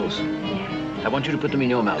 marbles? I want you to put them in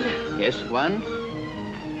your mouth. Yes, 1,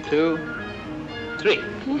 2, 3.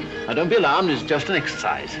 Now, don't be alarmed, it's just an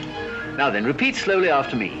exercise. Now then, repeat slowly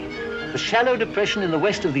after me. The shallow depression in the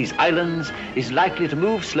west of these islands is likely to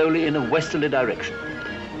move slowly in a westerly direction.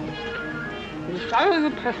 The shallow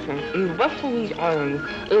depression in the west of these islands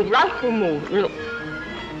is likely to move.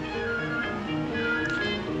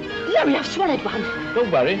 Larry, I've swallowed one.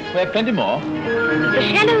 Don't worry, we have plenty more. The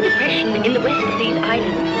shallow depression in the west of these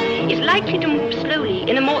islands is likely to move slowly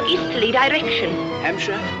in a more easterly direction.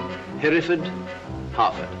 Hampshire, Hereford,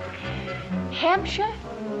 Hartford. Hampshire,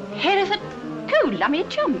 Hereford, cool, lummy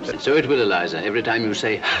chums. So it will, Eliza, every time you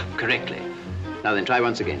say correctly. Now then, try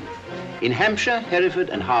once again. In Hampshire, Hereford,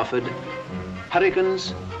 and Hartford,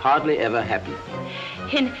 hurricanes hardly ever happen.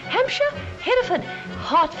 In Hampshire, Hereford,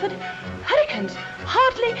 Hartford, hurricanes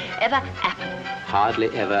hardly ever happen. Hardly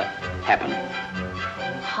ever happen.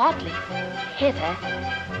 Hardly ever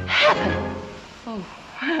happen.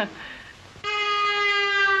 Oh.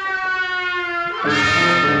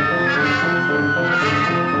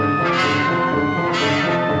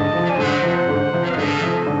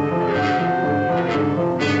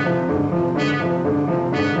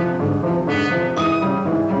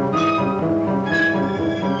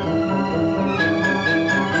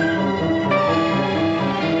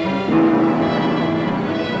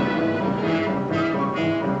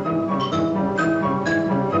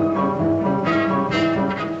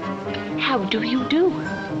 Do you do?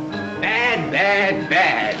 Bad, bad,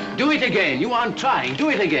 bad. Do it again. You aren't trying. Do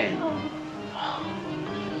it again.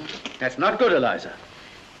 That's not good, Eliza.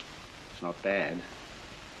 It's not bad.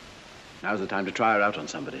 Now's the time to try her out on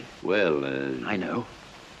somebody. Well, I know.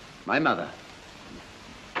 My mother.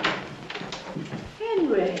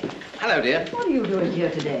 Henry. Hello, dear. What are you doing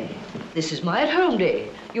here today? This is my at-home day.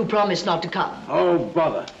 You promised not to come. Oh,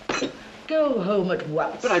 bother. Go home at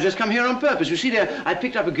once. But I just come here on purpose. You see, dear, I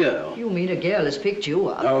picked up a girl. You mean a girl has picked you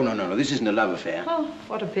up? No, no, no, no. This isn't a love affair. Oh,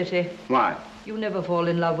 what a pity. Why? You never fall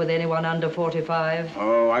in love with anyone under 45.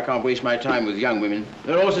 Oh, I can't waste my time with young women.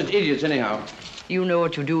 They're all such idiots, anyhow. You know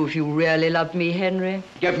what you do if you really love me, Henry?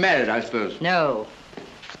 Get married, I suppose. No.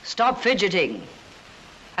 Stop fidgeting.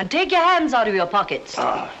 And take your hands out of your pockets.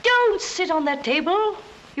 Don't sit on that table.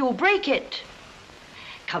 You'll break it.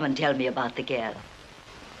 Come and tell me about the girl.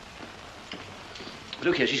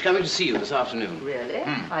 Look here, she's coming to see you this afternoon. Really?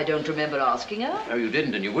 I don't remember asking her. No, you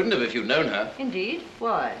didn't, and you wouldn't have if you'd known her. Indeed?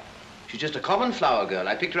 Why? She's just a common flower girl.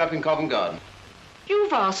 I picked her up in Covent Garden.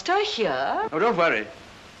 You've asked her here? Oh, don't worry.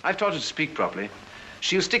 I've taught her to speak properly.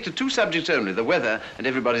 She'll stick to 2 subjects only, the weather and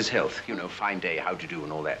everybody's health. You know, fine day, how do you do,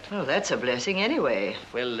 and all that. Oh, that's a blessing anyway.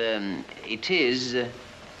 Well, it is,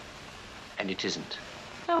 and it isn't.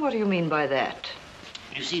 Now, what do you mean by that?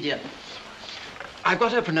 You see, dear, I've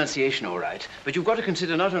got her pronunciation all right, but you've got to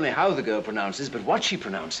consider not only how the girl pronounces, but what she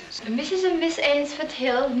pronounces. Mrs. and Miss Ainsford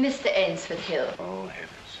Hill, Mr. Ainsford Hill. Oh,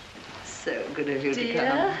 heavens. So good of you Dear, to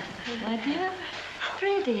come. My dear.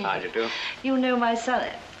 Freddie. How do you do? You know my son.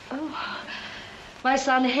 Oh, my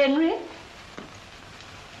son Henry.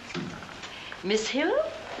 Miss Hill.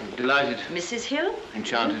 Delighted. Mrs. Hill.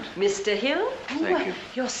 Enchanted. Mr. Hill. Thank you.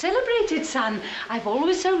 Your celebrated son. I've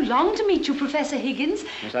always so longed to meet you, Professor Higgins.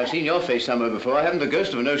 Yes, I've seen your face somewhere before. I haven't the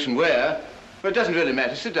ghost of a notion where. But it doesn't really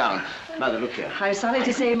matter. Sit down. Mother, look here. I'm sorry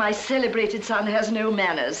to say my celebrated son has no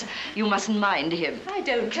manners. You mustn't mind him. I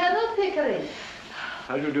don't. Colonel Pickering.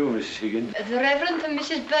 How do you do, Mrs. Higgins? The Reverend and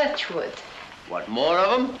Mrs. Birchwood. What, more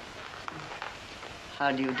of them?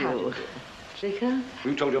 How do you do? Vicar?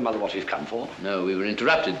 You told your mother what we've come for? No, we were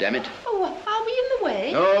interrupted, damn it. Oh, are we in the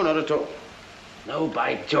way? No, not at all. No,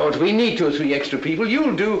 by George, we need 2 or 3 extra people.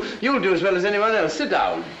 You'll do as well as anyone else. Sit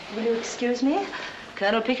down. Will you excuse me?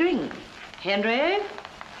 Colonel Pickering. Henry?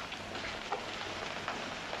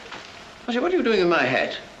 What are you doing with my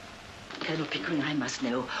hat? Colonel Pickering, I must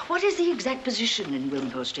know. What is the exact position in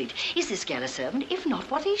Wimpole Street? Is this gal a servant? If not,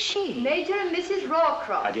 what is she? Major and Mrs.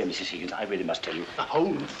 Rawcroft. My dear Mrs. Higgins, I really must tell you, the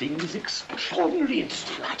whole thing is extraordinarily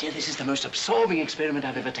interesting. My dear, this is the most absorbing experiment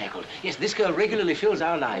I've ever tackled. Yes, this girl regularly fills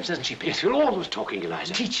our lives, doesn't she, Pip? Yes, we're always talking,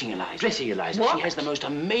 Eliza. Teaching Eliza. Dressing Eliza. What? She has the most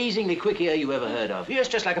amazingly quick ear you ever heard of. Yes,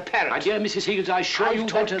 just like a parrot. My dear Mrs. Higgins, I assure you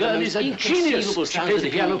taught that her the girl most is a genius. inconceivable She sounds plays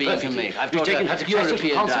that the a human piano being can perfectly. make. I've We've taught taken her her to classical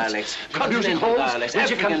European concerts, dialects, music continental halls. dialects, When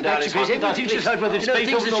she African comes back, she dialects, plays everything she's heard, whether it's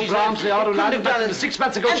Beethoven or Brahms, the Ardo Line. And 6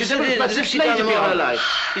 months ago, she never as if she'd done them all her life.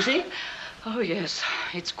 You see? Oh, yes.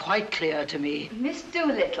 It's quite clear to me. Miss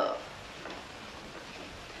Doolittle.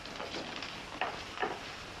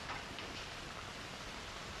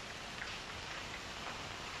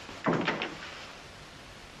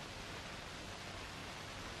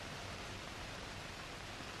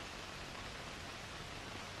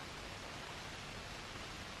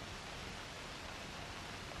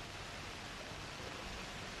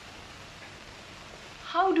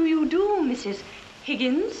 How do you do, Mrs.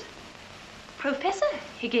 Higgins? Professor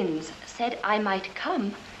Higgins said I might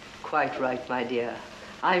come. Quite right, my dear.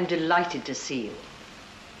 I'm delighted to see you.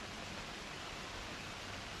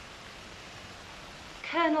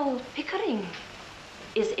 Colonel Pickering,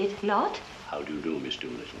 is it not? How do you do, Miss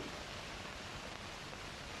Doolittle?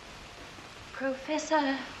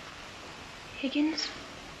 Professor Higgins?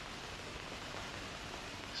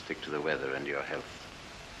 Stick to the weather and your health.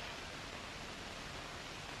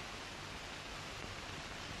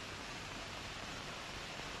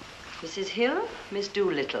 Mrs. Hill, Miss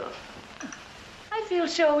Doolittle. I feel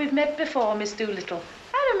sure we've met before, Miss Doolittle.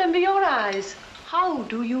 I remember your eyes. How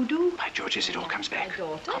do you do? By George, yes, it all comes back. My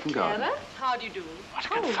daughter, Up and gone. Clara. How do you do? What a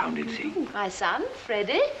confounded thing. My son,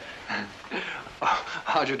 Freddie. Oh,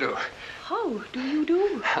 how'd you do? How do you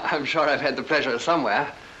do? I'm sure I've had the pleasure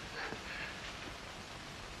somewhere.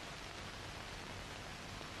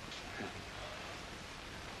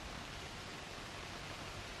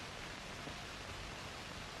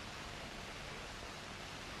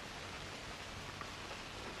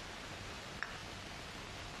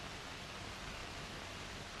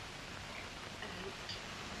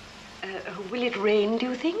 Will it rain, do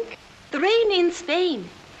you think? The rain in Spain,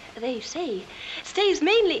 they say, stays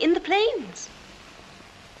mainly in the plains.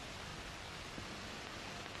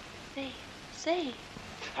 They say.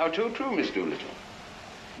 How too true, Miss Doolittle.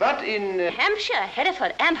 But in Hampshire,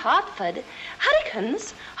 Hereford, and Hartford,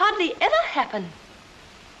 hurricanes hardly ever happen.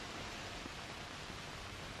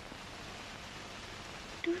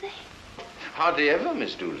 Do they? hardly ever,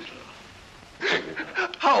 Miss Doolittle.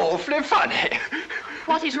 How awfully funny.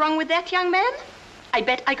 What is wrong with that, young man? I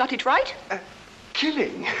bet I got it right.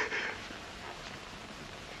 Killing.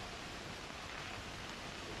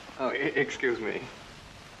 Oh, excuse me.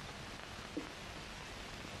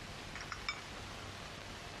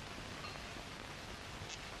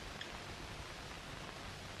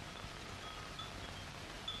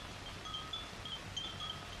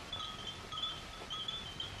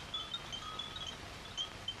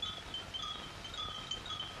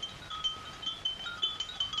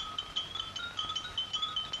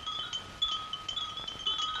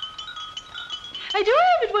 I do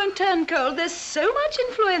hope it won't turn cold. There's so much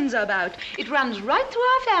influenza about. It runs right through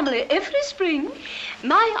our family every spring.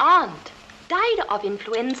 My aunt died of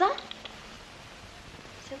influenza.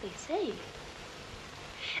 So they say.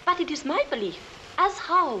 But it is my belief as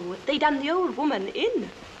how they done the old woman in.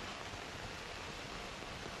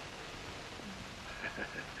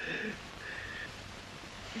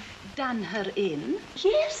 Done her in?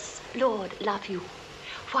 Yes, Lord love you.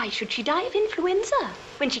 Why should she die of influenza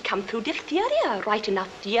when she come through diphtheria right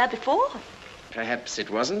enough the year before? Perhaps it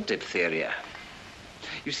wasn't diphtheria.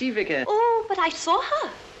 You see, Vicar... Oh, but I saw her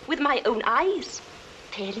with my own eyes.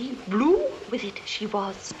 Fairly blue with it she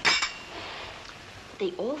was.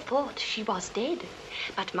 They all thought she was dead.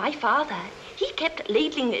 But my father, he kept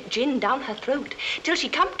ladling gin down her throat till she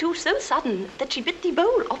come to so sudden that she bit the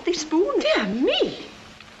bowl off the spoon. Dear me!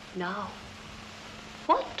 Now,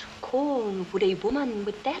 what corn would a woman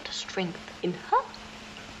with that strength in her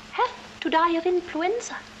have to die of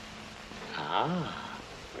influenza? Ah.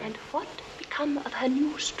 And what become of her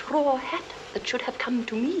new straw hat that should have come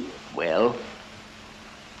to me? Well,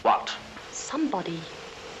 what? Somebody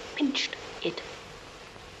pinched it.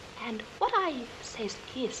 And what I says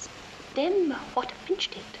is, them what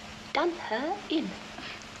pinched it done her in.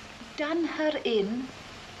 Done her in?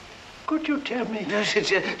 Could you tell me? No,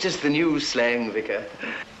 it's just the new slang, Vicar.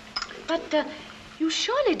 But you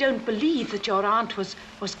surely don't believe that your aunt was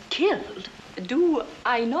killed? Do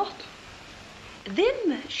I not?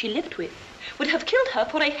 Them she lived with would have killed her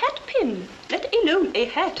for a hat pin, let alone a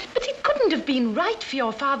hat. But it couldn't have been right for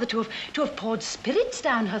your father to have poured spirits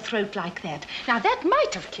down her throat like that. Now, that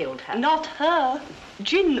might have killed her. Not her.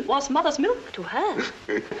 Gin was mother's milk to her.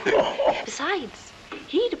 Besides,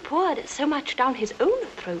 he'd poured so much down his own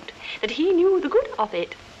throat that he knew the good of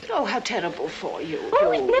it. Oh, how terrible for you.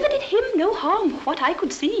 Oh, it never did him no harm, what I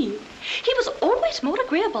could see. He was always more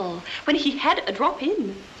agreeable when he had a drop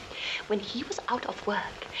in. When he was out of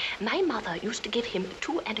work, my mother used to give him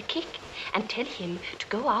 2 and a kick and tell him to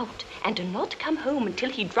go out and do not come home until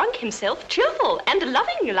he drunk himself cheerful and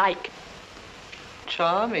loving like.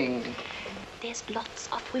 Charming. There's lots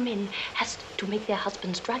of women has to make their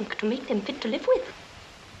husbands drunk to make them fit to live with.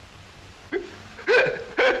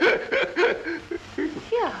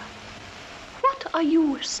 Here, what are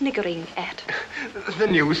you sniggering at? The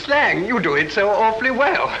new slang. You do it so awfully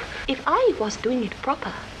well. If I was doing it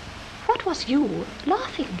proper, what was you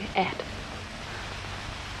laughing at?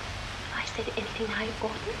 I said anything I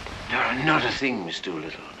oughtn't? No, not a thing, Miss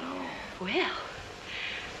Doolittle, no. Well,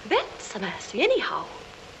 that's a mercy anyhow.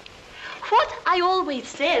 What I always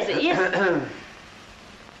says is...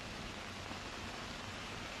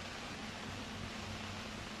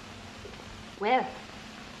 Well,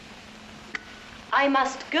 I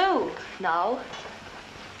must go now.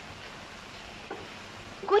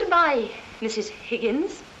 Goodbye, Mrs.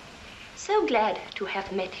 Higgins. So glad to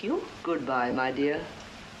have met you. Goodbye, my dear.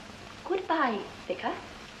 Goodbye, Vicar.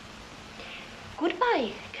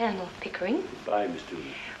 Goodbye, Colonel Pickering. Goodbye, Miss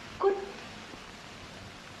Doolittle.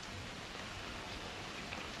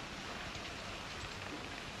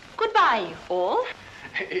 Goodbye, all.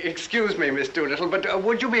 Excuse me, Miss Doolittle, but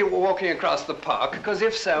would you be walking across the park? Because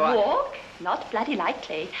if so, Walk? Not bloody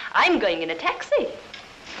likely. I'm going in a taxi.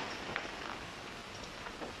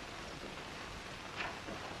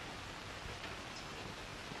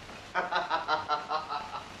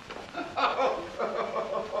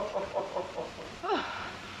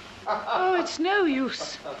 Oh, it's no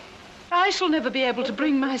use. I shall never be able to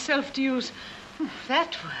bring myself to use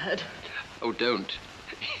that word. Oh, don't.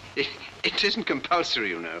 It isn't compulsory,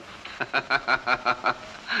 you know. You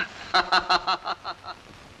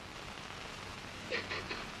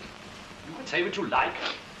can say what you like,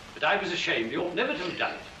 but I was ashamed. You ought never to have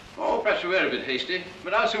done it. Oh, perhaps we were a bit hasty,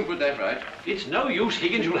 but I'll soon put that right. It's no use,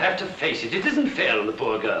 Higgins. You'll have to face it. It isn't fair on the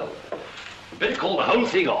poor girl. You'd better call the whole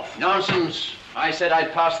thing off. Nonsense. I said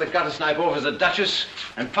I'd pass the gutter snipe off as a duchess,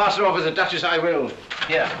 and pass her off as a duchess I will.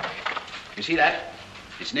 Here. You see that?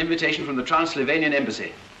 It's an invitation from the Transylvanian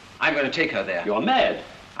embassy. I'm going to take her there. You're mad.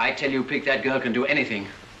 I tell you, Pick, that girl can do anything.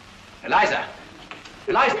 Eliza!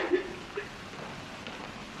 Eliza!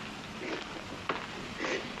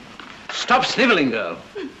 Stop sniveling, girl.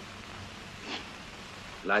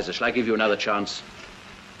 Eliza, shall I give you another chance?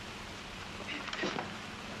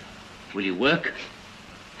 Will you work?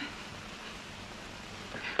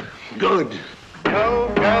 Good.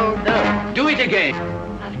 No, no, no. Do it again.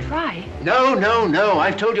 I'll try. No, no, no.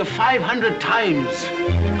 I've told you 500 times.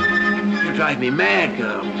 You drive me mad,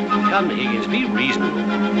 girl. Come, Higgins, be reasonable.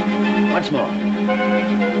 Once more.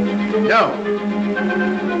 No.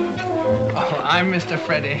 Oh, I'm Mr.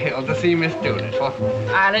 Freddie Hill to see Miss Doolittle.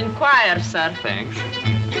 I'll inquire, sir. Thanks.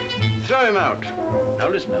 Throw him out. Now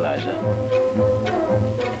listen, Eliza.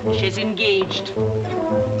 She's engaged.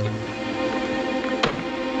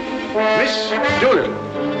 Miss Doolittle.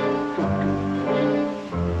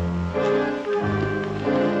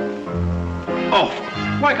 Oh,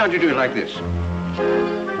 why can't you do it like this?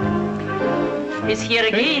 He's here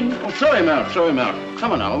again. Oh, throw him out, throw him out.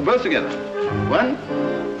 Come on now, both together. 1,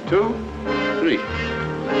 2, 3.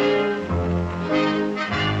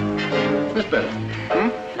 That's better. Hmm?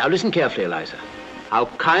 Now listen carefully, Eliza. How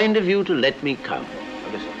kind of you to let me come.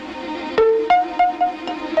 Now listen.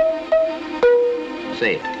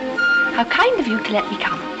 Say it. How kind of you to let me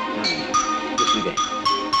come. Listen again.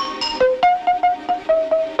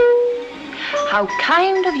 How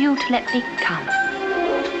kind of you to let me come.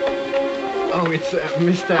 Oh, it's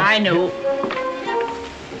Mr. I know.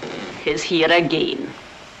 He's here again.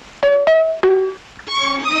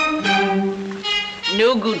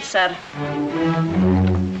 No good, sir.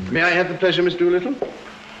 May I have the pleasure, Miss Doolittle?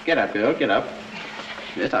 Get up, girl, get up.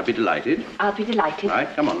 Yes, I'll be delighted. I'll be delighted. All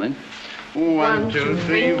right, come on then. 1, 2,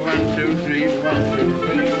 3, 1, 2, 3, 1, 2,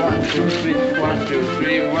 3, 1, 2, 3, 1, 2,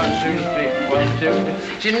 3, 1, 2, 3, 1, 2,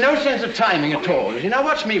 3. She's no sense of timing at all. You now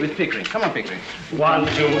watch me with Pickering. Come on, Pickering. 1,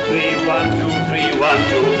 2, 3, 1, 2, 3, 1, 2, 3, 1,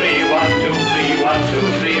 2, 3, 1, 2,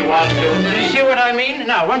 3, 1, 2, 3. Do you see what I mean?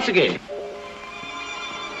 Now, once again.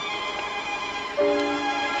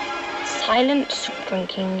 Silent soup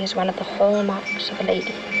drinking is one of the hallmarks of a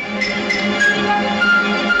lady.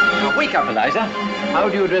 Now, wake up, Eliza. How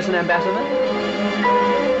do you address an ambassador?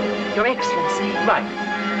 Your Excellency. Right.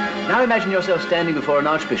 Now imagine yourself standing before an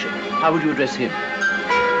archbishop. How would you address him?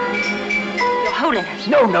 Your Holiness.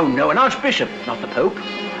 No, no, no. An archbishop, not the Pope.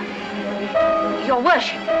 Your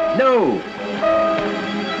Worship. No.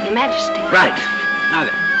 Your Majesty. Right. Now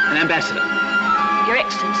then, an ambassador. Your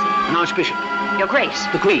Excellency. An archbishop. Your Grace.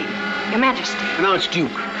 The Queen. Your Majesty. An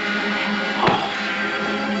archduke.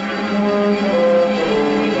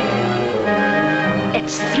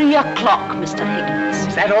 It's 3 o'clock, Mr. Higgins.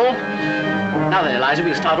 Is that all? Now then, Eliza,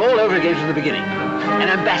 we'll start all over again from the beginning. An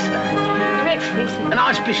ambassador. Your Excellency. An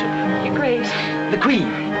archbishop. Your Grace. The Queen.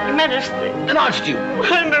 Your Majesty. An archduke. I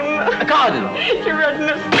don't know. A cardinal. Your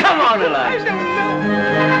Readiness. Come on, Eliza. I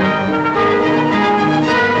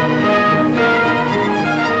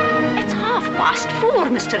don't know. It's 4:30,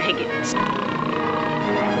 Mr. Higgins.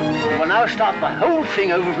 Well, now start the whole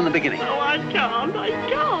thing over from the beginning. Oh, I can't.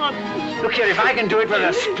 Look here, if I can do it with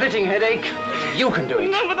a splitting headache, you can do it.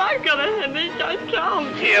 No, but I've got a headache. I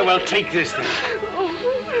can't. Here, well, take this then.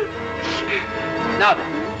 Now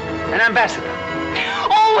then, an ambassador.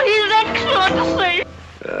 Oh, His Excellency!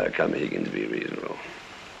 Come, Higgins, be reasonable.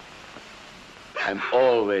 I'm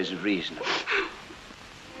always reasonable.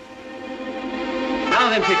 Now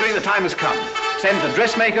then, Pickering, the time has come. Send for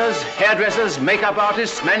dressmakers, hairdressers, makeup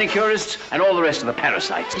artists, manicurists, and all the rest of the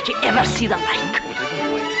parasites. Did you ever see the like?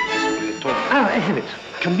 Ah, I have it.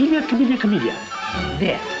 Camellia, camellia, camellia.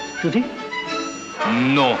 There. You see?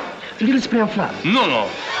 No. A little spray of flour. No, no.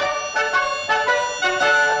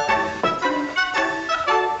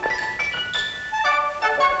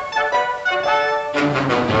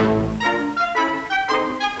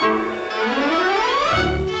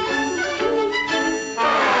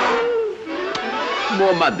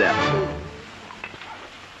 More mud there.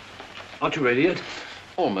 Aren't you ready yet?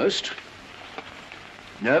 Almost.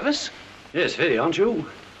 Nervous? Yes, very, aren't you?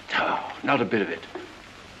 Oh, not a bit of it.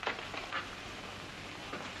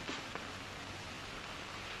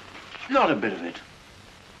 Not a bit of it.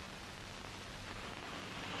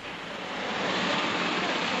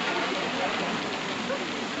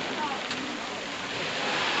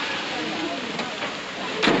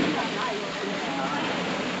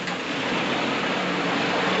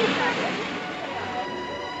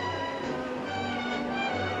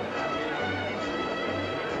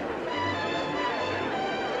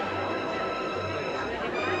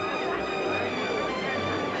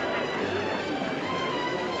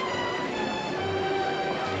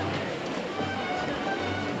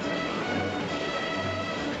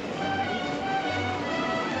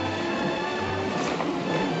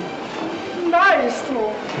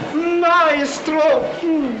 Maestro! Maestro!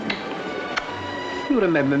 You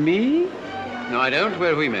remember me? No, I don't. Where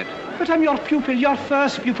have we met? But I'm your pupil, your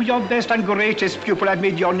first pupil, your best and greatest pupil. I've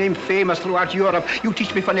made your name famous throughout Europe. You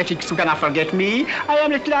teach me phonetics, you cannot forget me. I am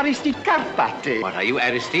little Aristide Carpate. What, are you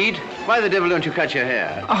Aristide? Why the devil don't you cut your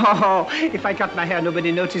hair? Oh, if I cut my hair,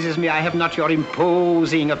 nobody notices me. I have not your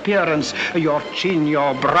imposing appearance, your chin,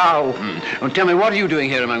 your brow. Well, tell me, what are you doing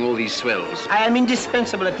here among all these swells? I am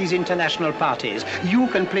indispensable at these international parties. You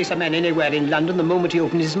can place a man anywhere in London the moment he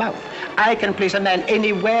opens his mouth. I can place a man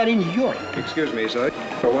anywhere in Europe. Excuse me, sir.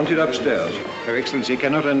 I wanted upstairs. Her Excellency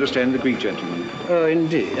cannot understand the Greek gentleman. Oh,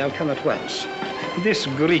 indeed. I'll come at once. This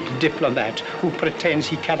Greek diplomat who pretends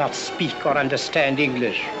he cannot speak or understand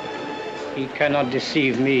English. He cannot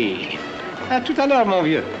deceive me. À tout à l'heure, mon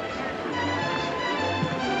vieux.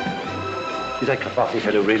 Is that Carpathy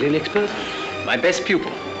fellow really an expert? My best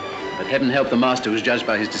pupil. But heaven help the master who's judged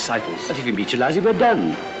by his disciples. But if he meets you, Eliza, we're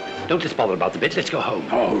done. Don't let's bother about the bit. Let's go home.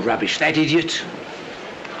 Oh, rubbish. That idiot.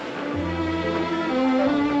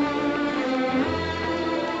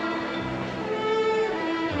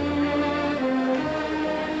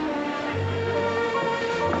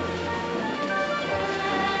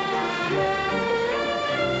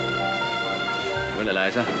 Well,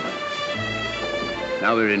 Eliza,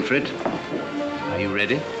 now we're in for it. Are you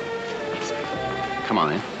ready? Yes. Come on,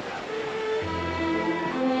 then.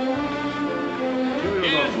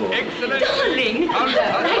 Excellent. Darling,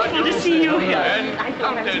 delightful to see you here. I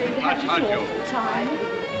thought I was going to have you all the time.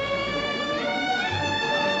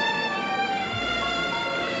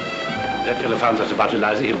 that fellow finds out about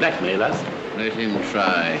Eliza, he'll blackmail us. Let him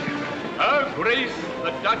try. Her Grace,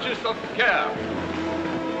 the Duchess of Care.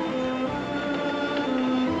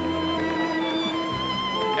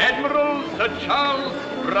 Admiral Sir Charles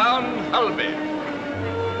Brown Halby.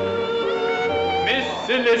 Miss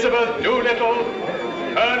Elizabeth Doolittle,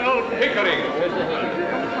 Colonel Pickering,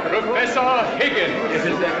 Professor Higgins,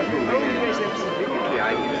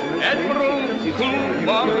 Admiral Kung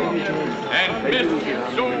Wang, and Miss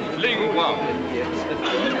Su Ling Wang.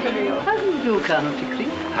 How do you do, Colonel Pickering?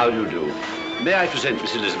 How do you do? May I present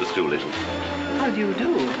Miss Elizabeth Doolittle? How do you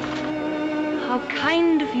do? How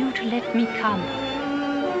kind of you to let me come.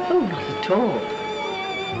 Oh, not at all.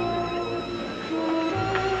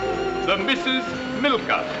 The Mrs.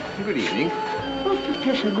 Milker. Good evening. Oh,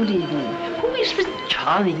 Professor, good evening. Who is this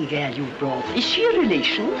charming girl you brought? Is she a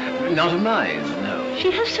relation? Not of mine, no.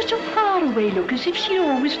 She has such a faraway look, as if she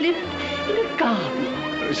always lived in a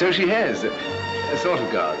garden. So she has. A sort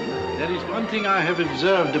of garden. There is one thing I have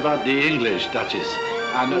observed about the English, Duchess,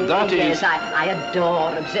 and that Yes, is... I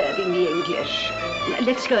adore observing the English.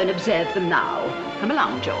 Let's go and observe them now. Come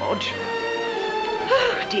along, George.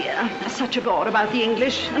 Oh, dear. Such a bore about the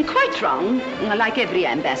English. And quite wrong, like every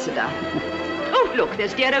ambassador. Oh, look,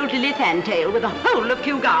 there's dear old Lily Fantail with a whole of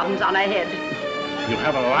Kew Gardens on her head. You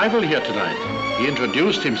have a rival here tonight. He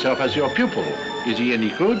introduced himself as your pupil. Is he any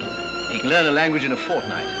good? He can learn a language in a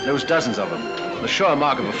fortnight. Knows dozens of them. The sure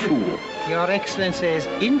mark of a fool. Your Excellency is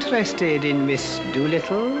interested in Miss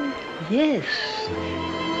Doolittle? Yes.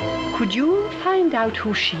 Could you find out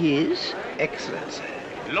who she is? Excellency.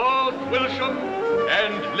 Lord Wilsham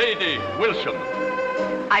and Lady Wilsham.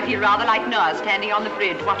 I feel rather like Noah standing on the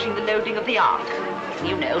bridge watching the loading of the ark.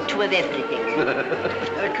 You know, two of everything.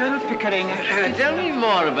 Colonel Pickering... Tell me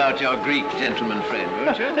more about your Greek gentleman friend,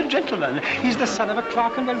 won't you? A gentleman. He's the son of a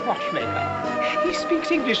Clerkenwell watchmaker. He speaks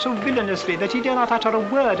English so villainously that he dare not utter a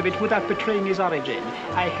word of it without betraying his origin.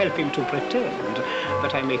 I help him to pretend,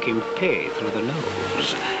 but I make him pay through the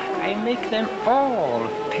nose. I make them all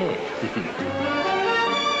pay.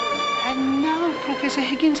 And now, Professor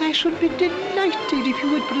Higgins, I should be delighted if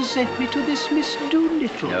you would present me to this Miss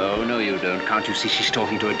Doolittle. No, you don't. Can't you see she's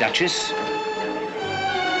talking to a duchess?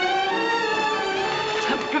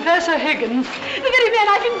 Professor Higgins. The very man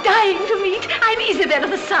I've been dying to meet. I'm Isabel of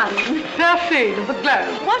the Sun. Fairfield of the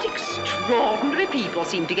Globe. What extraordinary people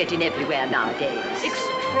seem to get in everywhere nowadays.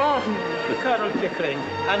 Extraordinary. Colonel Pickering,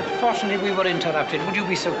 unfortunately we were interrupted. Would you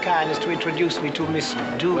be so kind as to introduce me to Miss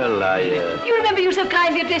Doolittle? Well, You remember you so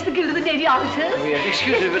kindly addressed the guild of the lady auditors? Oh, yes.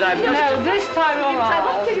 Excuse me, but I'm No, not... this time you're I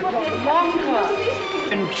won't tell you what right. they Long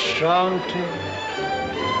class. Enchanting.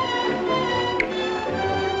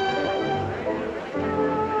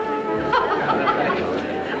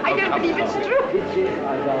 I don't believe it's true.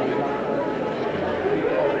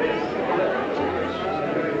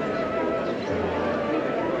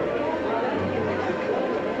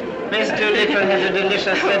 Miss Doolittle has a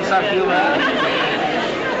delicious sense of humor.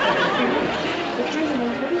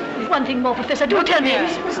 One thing more, Professor. Do tell me.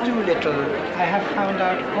 Miss Doolittle, I have found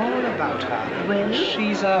out all about her. Well?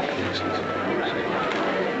 She's a...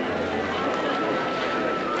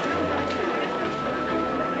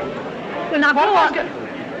 Well, now, go on.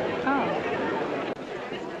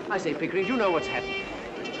 I say, Pickering, do you know what's happened?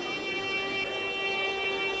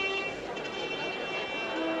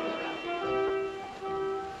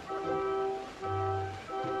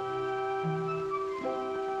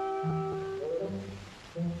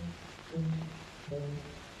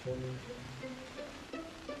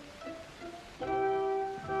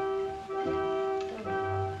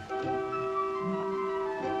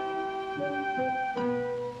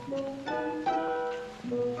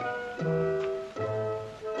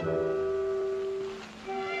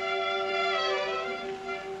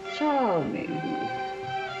 Charming.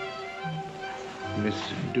 Miss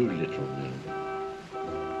Doolittle, then.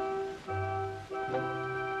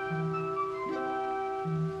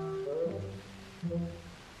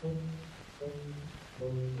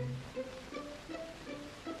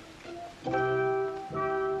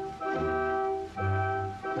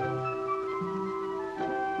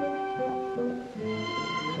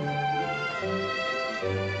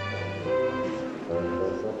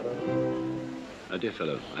 My dear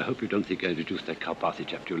fellow, I hope you don't think I introduced that Carpathy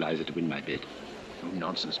chap to Eliza to win my bet. Oh,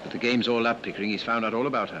 nonsense. But the game's all up, Pickering. He's found out all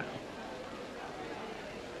about her.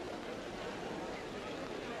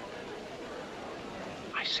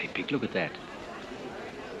 I say, Pick, look at that.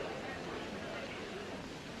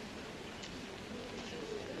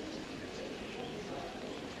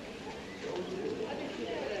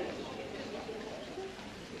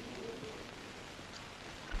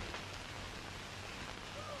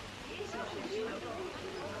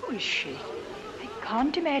 Who is she? I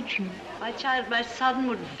can't imagine. My child, my son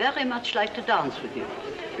would very much like to dance with you.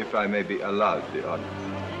 If I may be allowed the honor.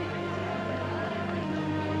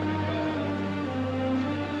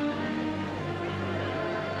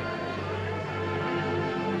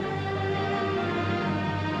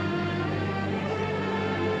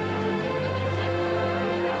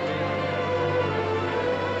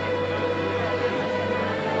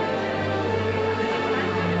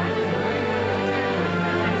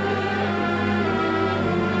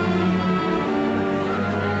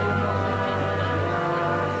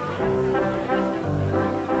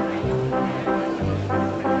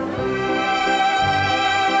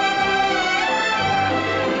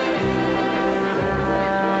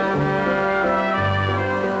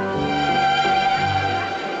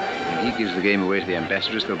 The game away to the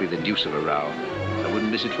ambassadress, there'll be the deuce of a row. I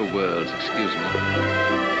wouldn't miss it for worlds, excuse me.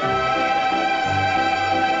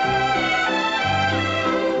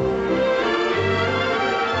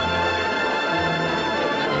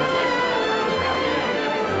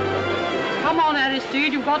 Come on,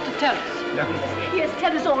 Aristide, you've got to tell us. No. Yes,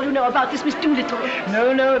 tell us all you know about this Miss Doolittle.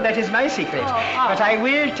 No, that is my secret. Oh. But I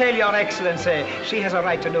will tell your excellency, she has a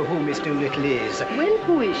right to know who Miss Doolittle is. Well,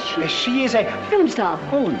 who is she? She is a film star.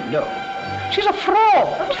 Oh, no. She's a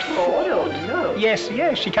fraud. A fraud? Oh, no. Yes,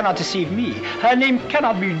 she cannot deceive me. Her name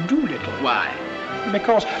cannot be Doolittle. Why?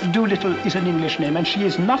 Because Doolittle is an English name and she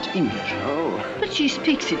is not English. Oh. But she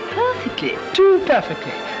speaks it perfectly. Too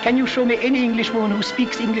perfectly. Can you show me any Englishwoman who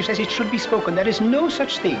speaks English as it should be spoken? There is no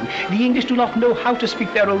such thing. The English do not know how to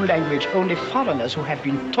speak their own language. Only foreigners who have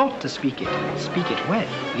been taught to speak it well.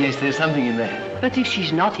 Yes, there's something in that. But if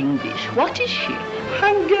she's not English, what is she?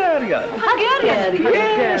 Hungarian. Hungarian?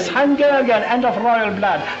 Yes, Hungarian and of royal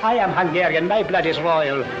blood. I am Hungarian. My blood is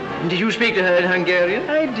royal. Did you speak to her in Hungarian?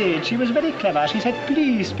 I did. She was very clever. She said,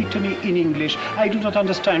 please speak to me in English. I do not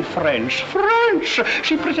understand French. French!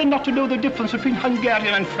 She pretended not to know the difference between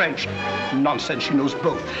Hungarian and French. Nonsense, she knows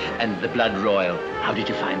both. And the blood royal, how did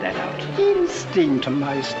you find that out? Instinct,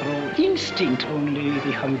 maestro. Instinct. Only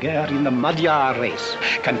the Hungarian, the Magyar race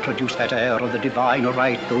can produce that air of the divine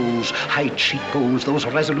right, those high cheekbones, those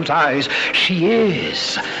resolute eyes. She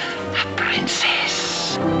is a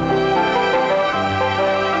princess.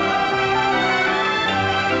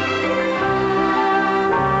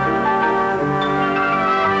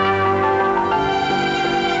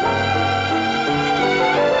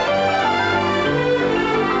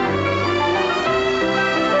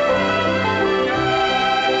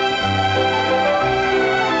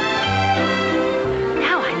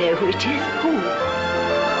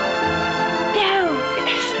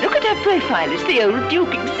 Profile is the old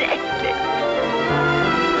Duke, exactly.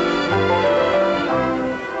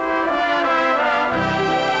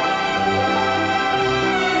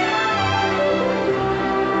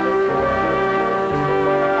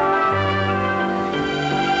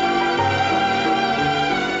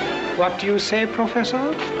 What do you say, Professor?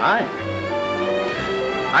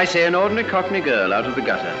 I say an ordinary Cockney girl out of the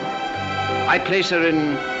gutter. I place her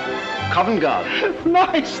in Covent Garden.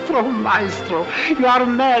 Maestro, you are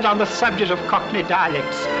mad on the subject of Cockney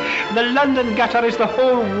dialects. The London gutter is the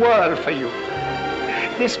whole world for you.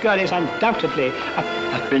 This girl is undoubtedly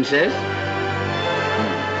a princess?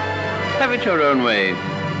 Have it your own way,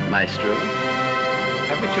 Maestro.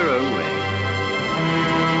 Have it your own way.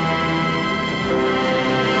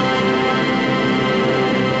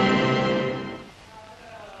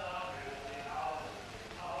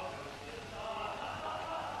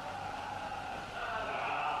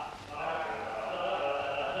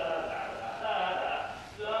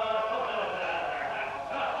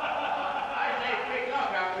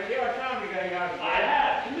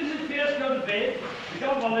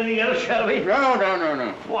 Shall we?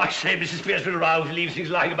 No. Oh, I say, Mrs. Pierce will rouse, leave things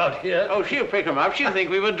lying about here. Oh, she'll pick them up. She'll think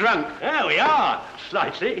we were drunk. There we are,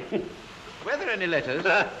 slightly. Were there any letters?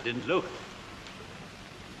 Didn't look.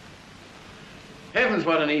 Heavens,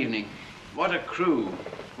 what an evening. What a crew.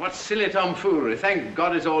 What silly tomfoolery. Thank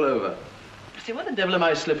God it's all over. Say, what the devil are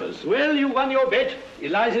my slippers? Well, you won your bet.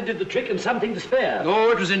 Eliza did the trick and something to spare.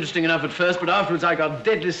 Oh, it was interesting enough at first, but afterwards I got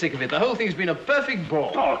deadly sick of it. The whole thing's been a perfect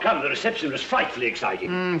bore. Oh, come, the reception was frightfully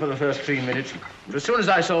exciting. For the first 3 minutes. But as soon as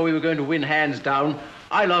I saw we were going to win hands down,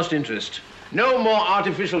 I lost interest. No more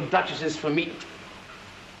artificial duchesses for me.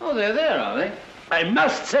 Oh, they're there, are they? I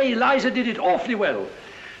must say Eliza did it awfully well.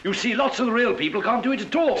 You see, lots of the real people can't do it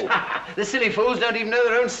at all. The silly fools don't even know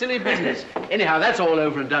their own silly business. Anyhow, that's all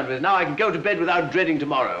over and done with. Now I can go to bed without dreading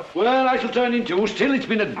tomorrow. Well, I shall turn in too. Still, it's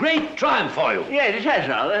been a great triumph for you. Yes, it has,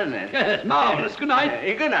 rather, hasn't it? Yes, marvellous. Good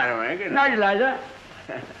night. Good night, Owen. Good night, Eliza.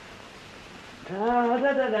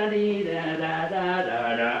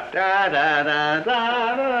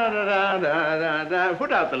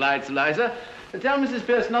 Put out the lights, Eliza. Tell Mrs.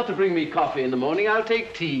 Pierce not to bring me coffee in the morning. I'll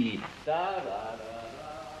take tea.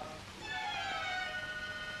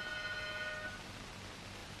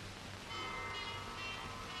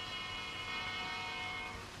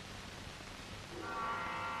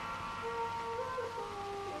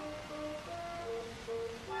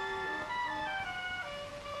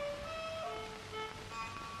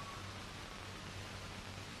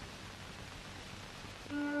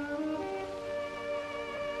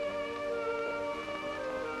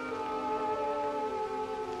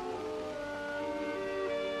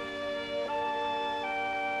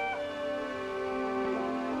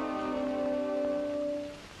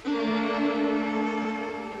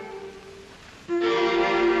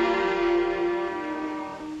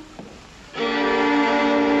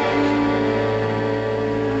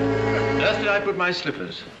 I put my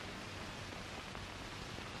slippers.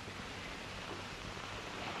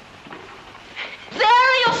 There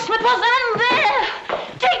are your slippers, and there!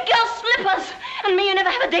 Take your slippers, and may you never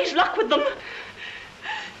have a day's luck with them.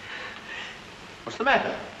 What's the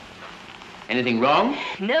matter? Anything wrong?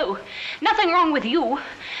 No, nothing wrong with you.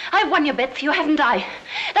 I've won your bet for you, haven't I?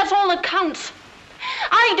 That's all that counts.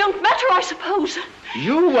 I don't matter, I suppose.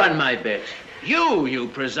 You won my bet. You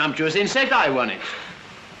presumptuous insect. I won it.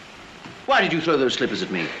 Why did you throw those slippers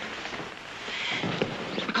at me?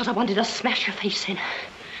 Because I wanted to smash your face in.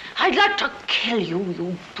 I'd like to kill you,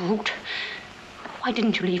 you brute. Why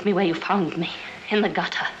didn't you leave me where you found me? In the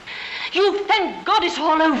gutter. You thank God it's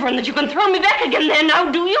all over and that you can throw me back again there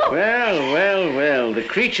now, do you? Well. The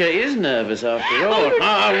creature is nervous after all.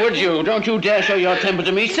 Would you? Don't you dare show your temper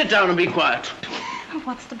to me. Sit down and be quiet.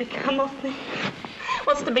 What's to become of me?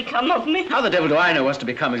 What's to become of me? How the devil do I know what's to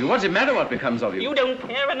become of you? What does it matter what becomes of you? You don't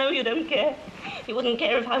care. I know you don't care. You wouldn't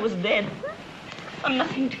care if I was dead. I'm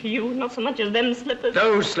nothing to you, not so much as them slippers.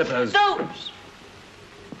 Those slippers. Those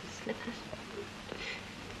slippers.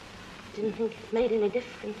 Didn't think it made any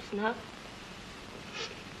difference now.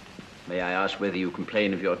 May I ask whether you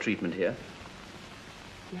complain of your treatment here?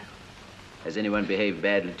 No. Has anyone behaved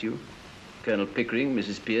badly to you? Colonel Pickering,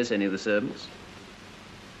 Mrs. Pierce, any of the servants?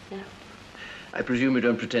 No. I presume you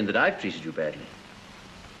don't pretend that I've treated you badly.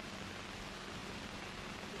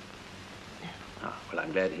 No. Well,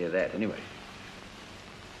 I'm glad to hear that, anyway.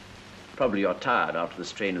 Probably you're tired after the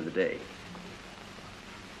strain of the day.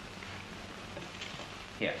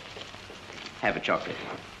 Here. Have a chocolate.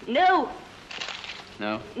 No.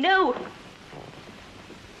 No? No.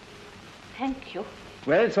 Thank you.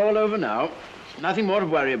 Well, it's all over now. Nothing more to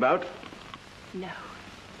worry about. No.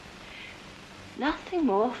 Nothing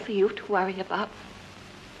more for you to worry about.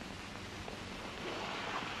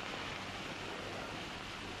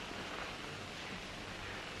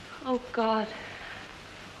 Oh, God.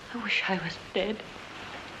 I wish I was dead.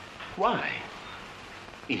 Why?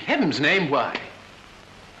 In heaven's name, why?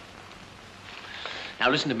 Now,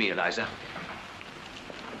 listen to me, Eliza.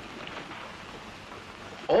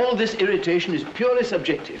 All this irritation is purely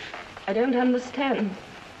subjective. I don't understand.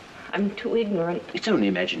 I'm too ignorant. It's only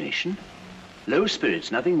imagination. Low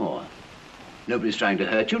spirits, nothing more. Nobody's trying to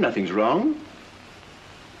hurt you, nothing's wrong.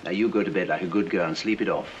 Now you go to bed like a good girl and sleep it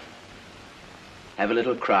off. Have a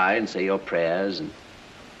little cry and say your prayers, and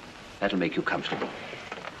that'll make you comfortable.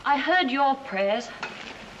 I heard your prayers.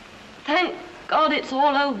 Thank God it's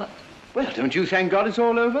all over. Well, don't you thank God it's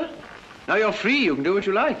all over? Now you're free, you can do what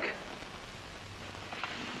you like.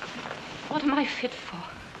 What am I fit for?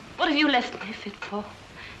 What have you left me fit for?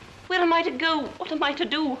 Where am I to go? What am I to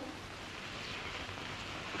do?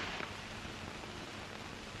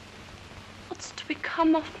 What's to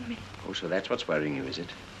become of me? Oh, so that's what's worrying you, is it?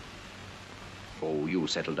 Oh, you'll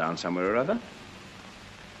settle down somewhere or other.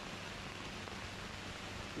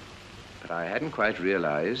 But I hadn't quite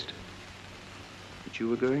realized that you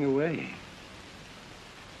were going away.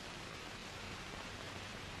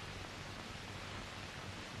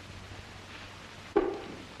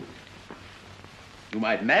 You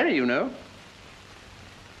might marry, you know.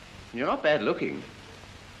 You're not bad looking.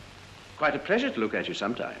 Quite a pleasure to look at you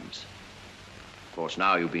sometimes. Of course,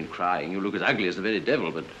 now you've been crying. You look as ugly as the very devil,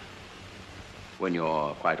 but when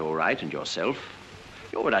you're quite all right and yourself,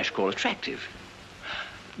 you're what I should call attractive.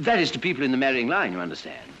 That is to people in the marrying line, you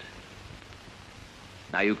understand.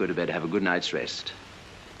 Now you go to bed, have a good night's rest.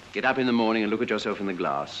 Get up in the morning and look at yourself in the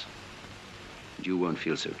glass, and you won't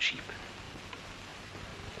feel so cheap.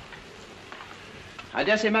 I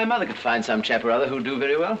dare say my mother could find some chap or other who'd do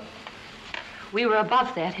very well. We were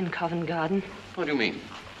above that in Covent Garden. What do you mean?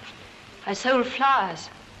 I sold flowers.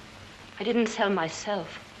 I didn't sell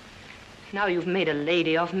myself. Now you've made a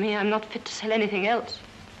lady of me, I'm not fit to sell anything else.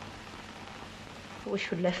 I wish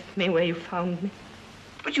you'd left me where you found me.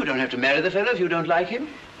 But you don't have to marry the fellow if you don't like him.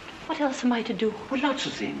 What else am I to do? Well, lots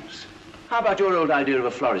of things. How about your old idea of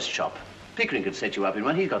a florist shop? Pickering could set you up in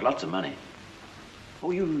one. He's got lots of money.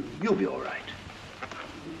 Oh, you'll be all right.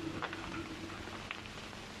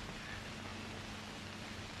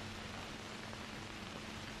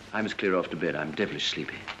 I must clear off to bed. I'm devilish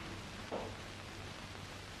sleepy.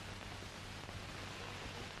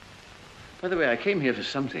 By the way, I came here for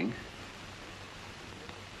something.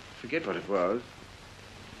 Forget what it was.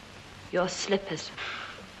 Your slippers.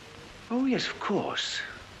 Oh, yes, of course.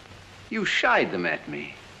 You shied them at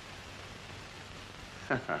me.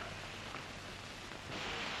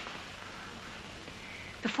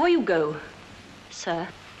 Before you go, sir.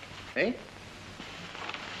 Eh?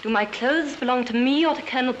 Do my clothes belong to me or to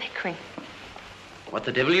Colonel Pickering? What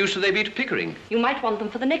the devil use do they be to Pickering? You might want them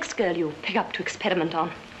for the next girl you pick up to experiment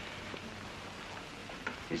on.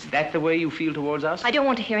 Is that the way you feel towards us? I don't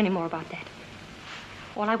want to hear any more about that.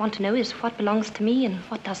 All I want to know is what belongs to me and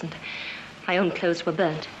what doesn't. My own clothes were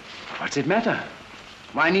burnt. What's it matter?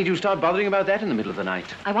 Why need you start bothering about that in the middle of the night?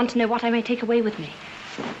 I want to know what I may take away with me.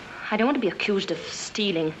 I don't want to be accused of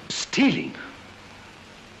stealing. Stealing?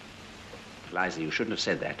 Eliza, you shouldn't have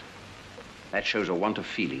said that. That shows a want of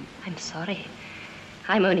feeling. I'm sorry.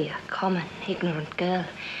 I'm only a common, ignorant girl,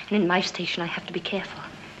 and in my station I have to be careful.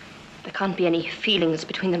 There can't be any feelings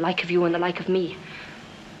between the like of you and the like of me.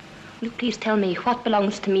 Will you please tell me what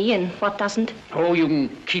belongs to me and what doesn't? Oh, you can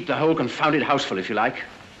keep the whole confounded house full if you like.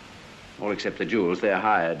 All except the jewels. They're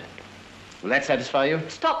hired. Will that satisfy you?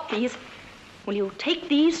 Stop, please. Will you take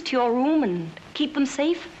these to your room and keep them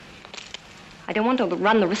safe? I don't want to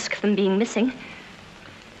run the risk of them being missing.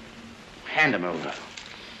 Hand them over.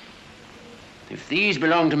 If these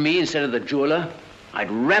belong to me instead of the jeweler, I'd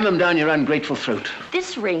ram them down your ungrateful throat.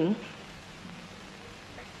 This ring...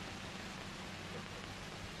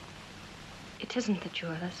 It isn't the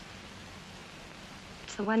jeweler's.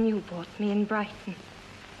 It's the one you bought me in Brighton.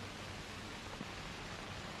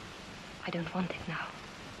 I don't want it now.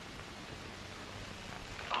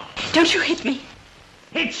 Don't you hit me!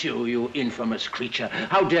 Hit you, you infamous creature.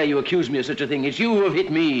 How dare you accuse me of such a thing? It's you who have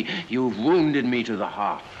hit me. You've wounded me to the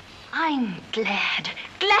heart. I'm glad.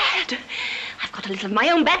 I've got a little of my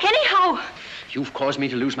own back anyhow. You've caused me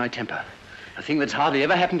to lose my temper. A thing that's hardly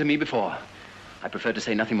ever happened to me before. I prefer to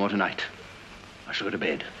say nothing more tonight. I shall go to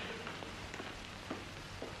bed.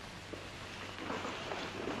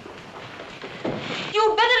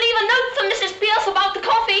 You'd better leave a note for Mrs. Pierce about the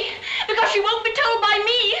coffee, because she won't be told by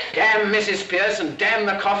me. Damn Mrs. Pierce, and damn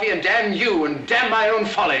the coffee, and damn you, and damn my own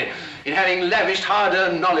folly in having lavished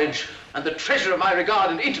hard-earned knowledge and the treasure of my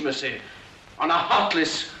regard and intimacy on a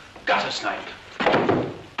heartless gutter snipe.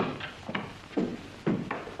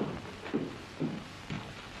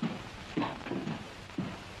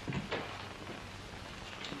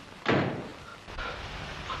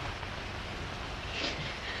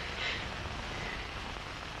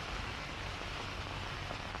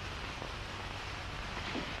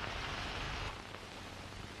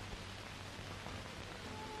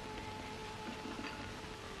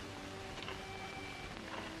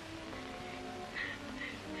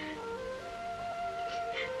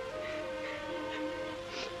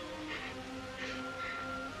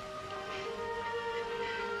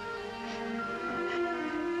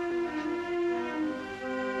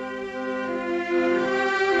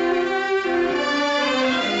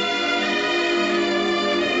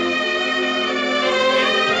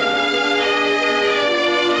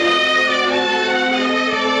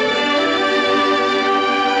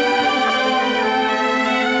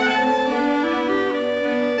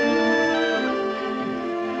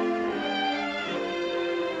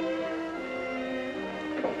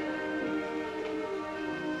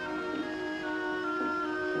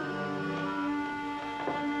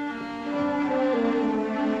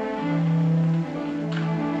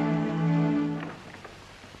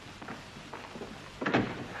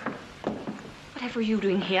 What were you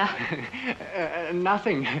doing here?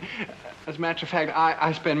 Nothing. As a matter of fact,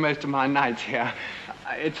 I spend most of my nights here.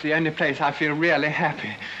 It's the only place I feel really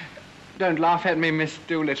happy. Don't laugh at me, Miss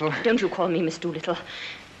Doolittle. Don't you call me Miss Doolittle.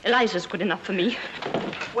 Eliza's good enough for me.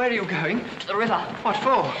 Where are you going? To the river. What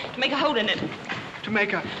for? To make a hole in it. To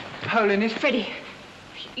make a hole in it? Freddie,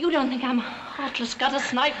 you don't think I'm a heartless gutter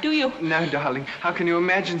snipe, do you? No, darling. How can you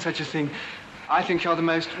imagine such a thing? I think you're the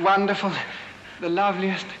most wonderful, the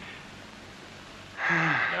loveliest.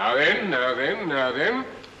 Now then.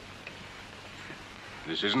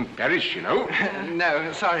 This isn't Paris, you know.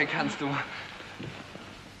 No, sorry, Constable.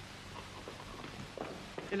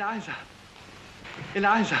 Eliza.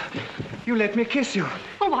 Eliza, you let me kiss you.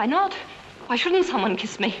 Well, why not? Why shouldn't someone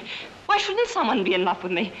kiss me? Why shouldn't someone be in love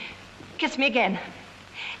with me? Kiss me again.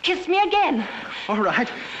 Kiss me again. All right.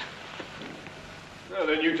 Now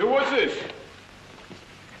then, you two, what's this?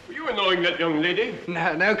 Were you annoying that young lady?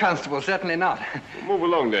 No, Constable, certainly not. Well, move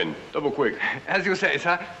along then, double quick. As you say,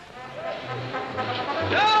 sir.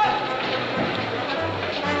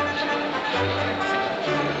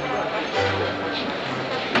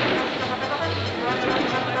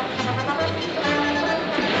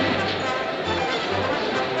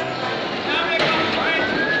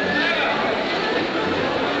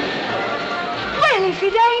 Well, if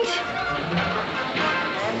it ain't.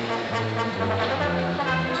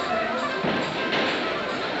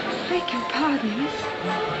 Beg your pardon, miss.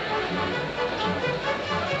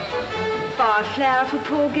 Bar flower for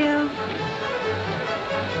poor girl.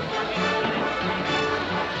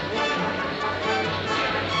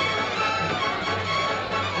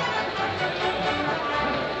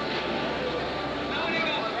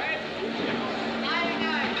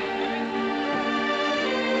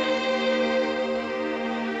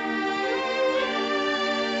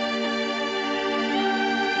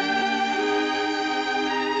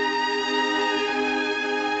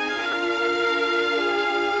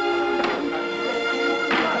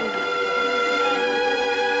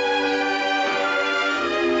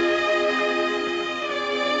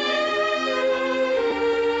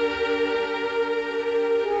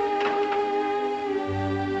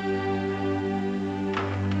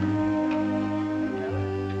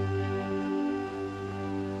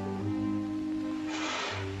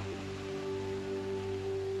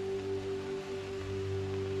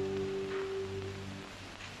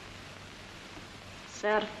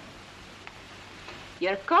 Sir.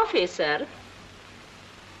 Your coffee, sir.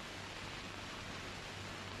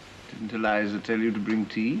 Didn't Eliza tell you to bring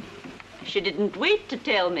tea? She didn't wait to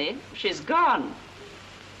tell me. She's gone.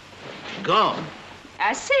 Gone?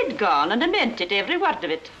 I said gone, and I meant it, every word of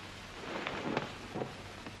it.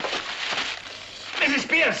 Mrs.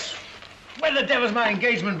 Pierce, where the devil's my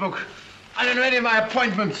engagement book? I don't know any of my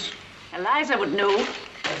appointments. Eliza would know.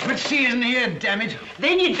 But she isn't here, damn it.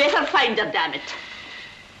 Then you'd better find her, damn it.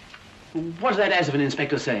 What does that ass of an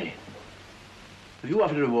inspector say? Have you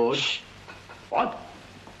offered a reward? Shh. What?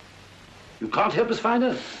 You can't help us find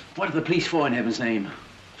her? What are the police for, in heaven's name?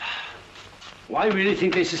 Why really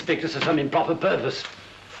think they suspect us of some improper purpose?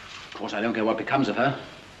 Of course, I don't care what becomes of her.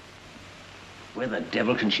 Where the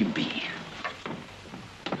devil can she be?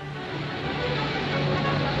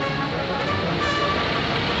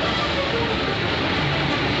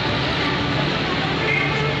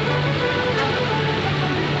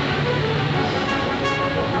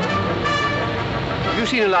 Have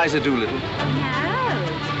you seen Eliza Doolittle?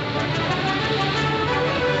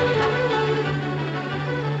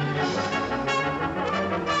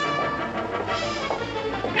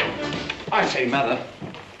 I say, Mother,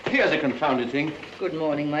 here's a confounded thing. Good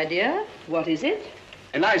morning, my dear. What is it?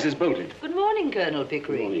 Eliza's bolted. Good morning, Colonel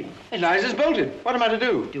Pickering. Good morning. Eliza's bolted. What am I to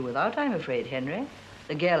do? Do without, I'm afraid, Henry.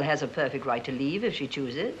 The girl has a perfect right to leave if she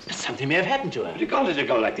chooses. Something may have happened to her. You can't let her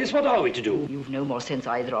go like this. What are we to do? You've no more sense,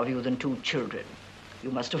 either of you, than two children. You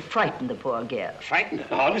must have frightened the poor girl. Frightened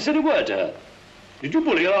her? I hardly said a word to her. Did you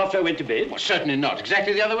bully her after I went to bed? Well, certainly not.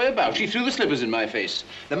 Exactly the other way about. She threw the slippers in my face.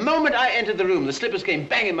 The moment I entered the room, the slippers came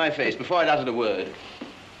bang in my face before I'd uttered a word.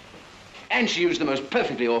 And she used the most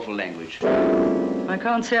perfectly awful language. I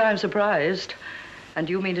can't say I'm surprised. And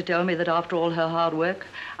you mean to tell me that after all her hard work,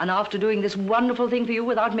 and after doing this wonderful thing for you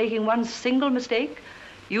without making one single mistake,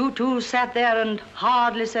 you two sat there and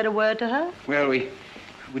hardly said a word to her? Well, we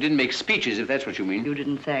didn't make speeches, if that's what you mean. You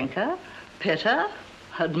didn't thank her, pet her,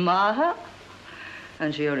 admire her?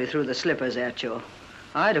 And she only threw the slippers at you.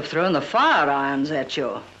 I'd have thrown the fire irons at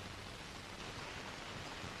you.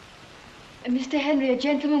 Mr. Henry, a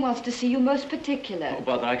gentleman wants to see you most particular. Oh,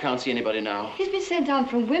 bother, I can't see anybody now. He's been sent on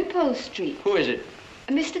from Wimpole Street. Who is it?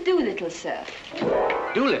 Mr. Doolittle, sir.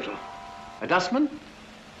 Doolittle? A dustman?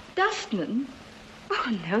 Dustman?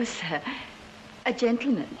 Oh, no, sir. A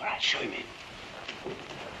gentleman. All right, show me.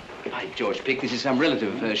 By George Pick, this is some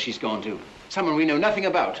relative of hers she's gone to. Someone we know nothing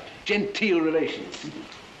about. Genteel relations.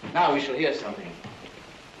 Now we shall hear something.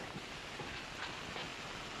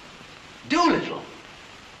 Doolittle!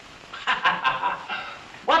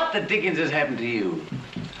 What the dickens has happened to you?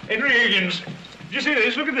 Henry Higgins, did you see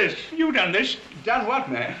this? Look at this. You done this. Done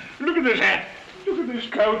what, man? Look at this hat. Look at this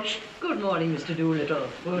coat. Good morning, Mr. Doolittle.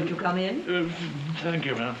 Won't you come in? Thank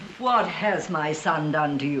you, ma'am. What has my son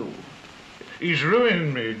done to you? He's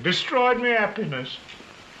ruined me, destroyed my happiness.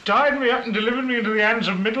 tied me up and delivered me into the hands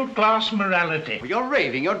of middle-class morality. Well, you're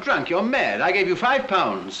raving, you're drunk, you're mad. I gave you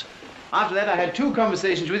 £5. After that, I had 2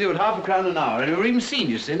 conversations with you at £0.50 an hour, and I've never even seen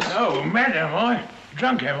you since. Oh, mad am I?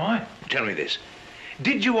 Drunk am I? Tell me this.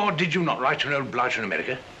 Did you or did you not write to an old blighter in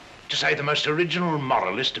America to say the most original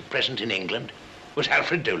moralist at present in England was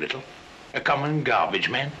Alfred Doolittle, a common garbage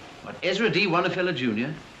man? What, Ezra D. Wannefeller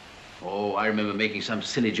Jr.? Oh, I remember making some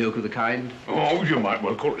silly joke of the kind. Oh, you might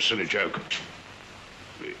well call it a silly joke.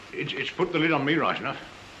 It's put the lid on me right enough.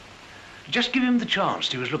 Just give him the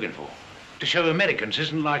chance he was looking for, to show Americans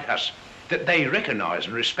isn't like us, that they recognize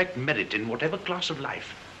and respect merit in whatever class of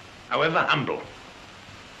life, however humble.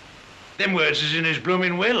 Them words is in his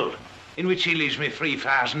blooming will, in which he leaves me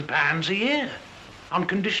 £3,000 a year, on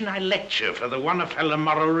condition I lecture for the Wannefeller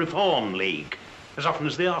Moral Reform League, as often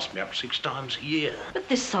as they ask me up 6 times a year. But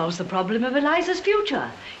this solves the problem of Eliza's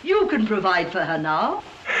future. You can provide for her now.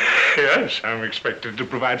 Yes, I'm expected to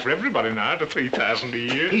provide for everybody now at £3,000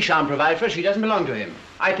 a year. He shan't provide for her. She doesn't belong to him.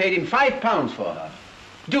 I paid him £5 for her.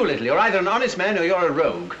 Doolittle, you're either an honest man or you're a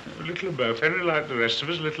rogue. A little of both. Henry, like the rest of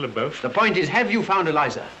us, a little of both. The point is, have you found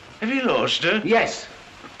Eliza? Have you lost her? Yes.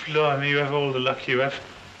 Blimey, you have all the luck you have.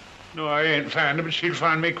 No, I ain't found her, but she'll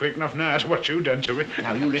find me quick enough now. That's what you done to me.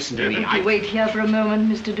 Now, you listen to me. You wait here for a moment,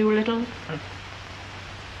 Mr. Doolittle.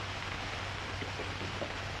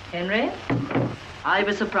 Henry, I've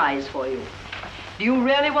a surprise for you. Do you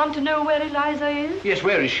really want to know where Eliza is? Yes,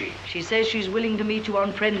 where is she? She says she's willing to meet you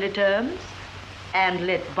on friendly terms and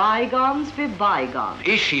let bygones be bygones.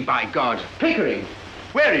 Is she, by God? Pickering,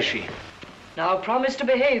 where is she? Now, promise to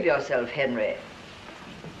behave yourself, Henry.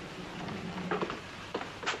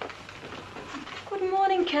 Good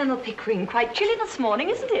morning, Colonel Pickering. Quite chilly this morning,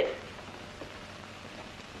 isn't it?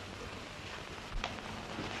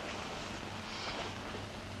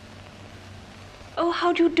 Oh,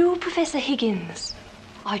 how do you do, Professor Higgins?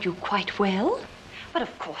 Are you quite well? But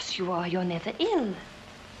of course you are. You're never ill.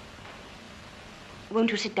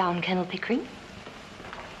 Won't you sit down, Colonel Pickering?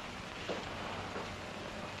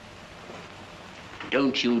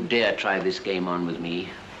 Don't you dare try this game on with me.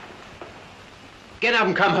 Get up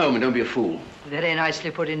and come home and don't be a fool. Very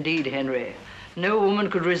nicely put indeed, Henry. No woman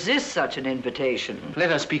could resist such an invitation.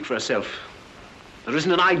 Let her speak for herself. There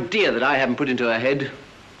isn't an idea that I haven't put into her head.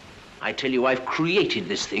 I tell you, I've created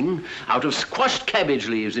this thing out of squashed cabbage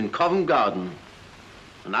leaves in Covent Garden.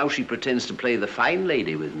 And now she pretends to play the fine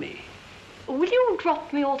lady with me. Will you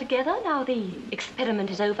drop me altogether now the experiment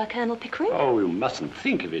is over, Colonel Pickering? Oh, you mustn't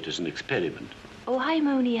think of it as an experiment. Oh, I'm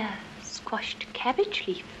only a squashed cabbage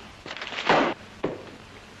leaf.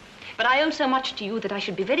 But I owe so much to you that I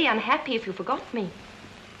should be very unhappy if you forgot me.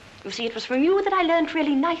 You see, it was from you that I learned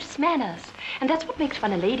really nice manners. And that's what makes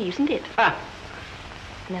one a lady, isn't it? Ha!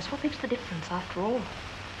 And that's what makes the difference, after all.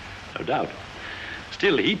 No doubt.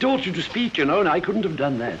 Still, he taught you to speak, you know, and I couldn't have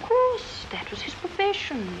done that. Of course, that was his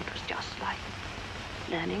profession. It was just like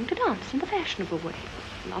learning to dance in the fashionable way.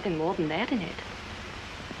 Nothing more than that in it.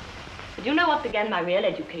 But you know what began my real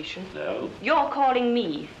education? No. You're calling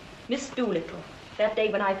me Miss Doolittle that day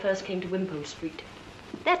when I first came to Wimpole Street.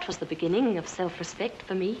 That was the beginning of self-respect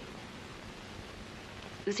for me.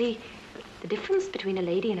 You see, the difference between a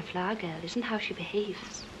lady and a flower girl isn't how she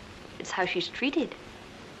behaves. It's how she's treated.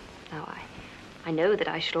 Now, I know that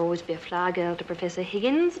I should always be a flower girl to Professor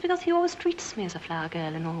Higgins because he always treats me as a flower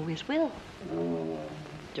girl and always will.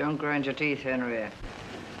 Don't grind your teeth, Henry.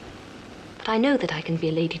 But I know that I can be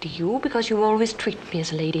a lady to you because you always treat me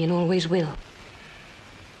as a lady and always will.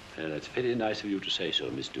 That's very nice of you to say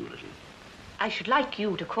so, Miss Doolittle. I should like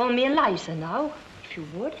you to call me Eliza now, if you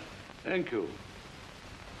would. Thank you.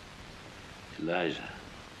 Eliza.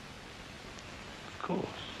 Of course.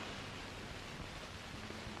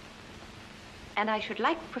 And I should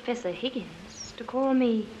like Professor Higgins to call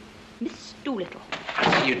me Miss Doolittle.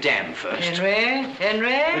 I'll see you damned first.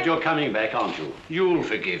 Henry? But you're coming back, aren't you? You'll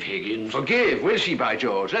forgive Higgins. Forgive? Will she, by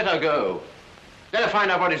George? Let her go. Let her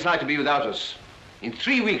find out what it's like to be without us. In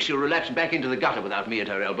 3 weeks, she'll relapse back into the gutter without me at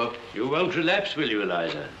her elbow. You won't relapse, will you,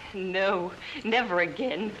 Eliza? No, never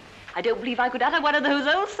again. I don't believe I could utter one of those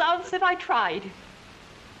old sounds if I tried.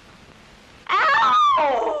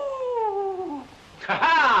 Ow!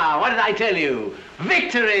 Ha-ha! What did I tell you?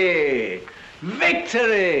 Victory!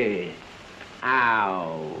 Victory!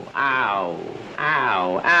 Ow, ow,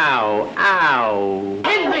 ow, ow, ow.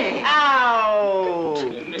 Henry! Ow!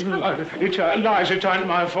 It's Eliza, it ain't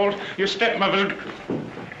my fault. Your stepmother...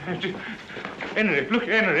 Henry, look,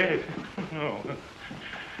 Henry. Oh.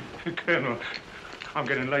 Colonel, I'm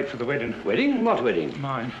getting late for the wedding. Wedding? What wedding?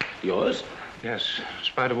 Mine. Yours? Yes, in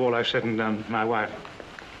spite of all I've said and done, my wife.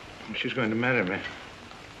 She's going to marry me.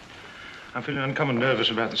 I'm feeling uncommon nervous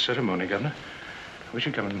about the ceremony, Governor. I wish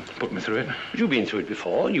you'd come and put me through it. But you've been through it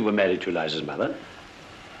before. You were married to Eliza's mother.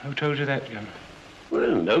 Who told you that, Governor?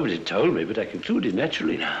 Well, nobody told me, but I concluded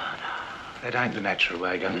naturally. No. That ain't the natural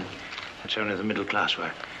way, Governor. That's only the middle-class way.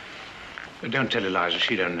 But don't tell Eliza.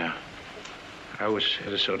 She don't know. I always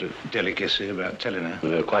had a sort of delicacy about telling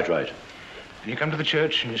her. Quite right. And you come to the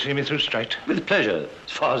church and you see me through straight? With pleasure,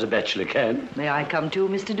 as far as a bachelor can. May I come too,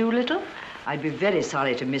 Mr. Doolittle? I'd be very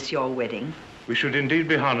sorry to miss your wedding. We should indeed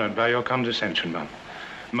be honoured by your condescension, Mum.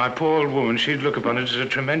 My poor old woman, she'd look upon it as a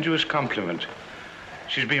tremendous compliment.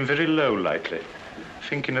 She's been very low lately,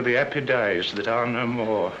 thinking of the happy days that are no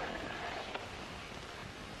more.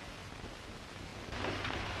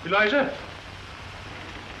 Eliza,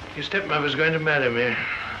 your stepmother's going to marry me.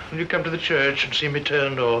 Will you come to the church and see me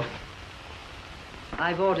turned off?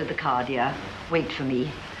 I've ordered the car, dear. Wait for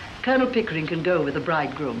me. Colonel Pickering can go with the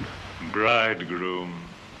bridegroom. Bridegroom.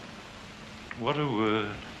 What a word.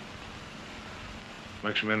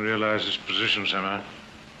 Makes a man realize his position somehow.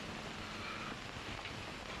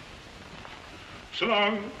 So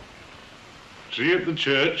long. See you at the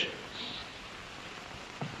church.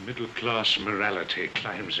 Middle-class morality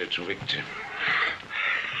claims its victim.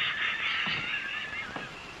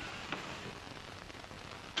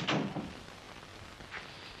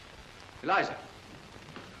 Eliza.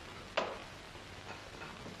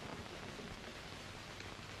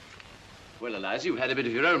 Well, Eliza, you've had a bit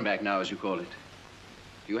of your own back now, as you call it.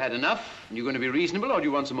 You had enough, and you're going to be reasonable, or do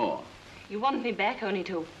you want some more? You want me back only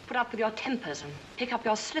to put up with your tempers and pick up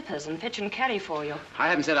your slippers and fetch and carry for you. I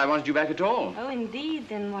haven't said I wanted you back at all. Oh, indeed.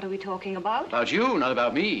 Then what are we talking about? About you, not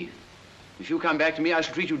about me. If you come back to me, I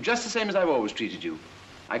shall treat you just the same as I've always treated you.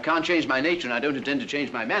 I can't change my nature, and I don't intend to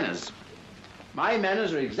change my manners. My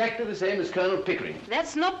manners are exactly the same as Colonel Pickering.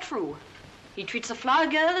 That's not true. He treats a flower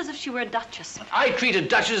girl as if she were a duchess. I treat a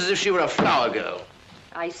duchess as if she were a flower girl.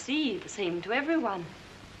 I see. The same to everyone.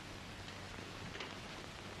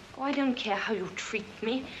 Oh, I don't care how you treat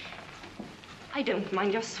me. I don't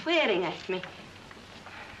mind your swearing at me.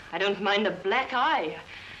 I don't mind a black eye.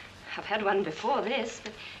 I've had one before this,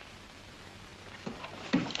 but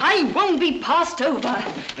I won't be passed over.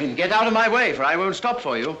 Then get out of my way, for I won't stop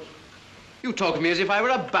for you. You talk to me as if I were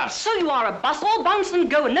a bus. So you are a bus, all bounce and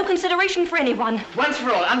go, and no consideration for anyone. Once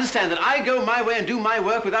for all, understand that I go my way and do my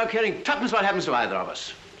work without caring tuppence what happens to either of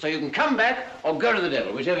us. So you can come back or go to the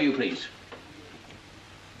devil, whichever you please.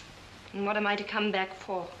 And what am I to come back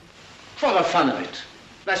for? For the fun of it.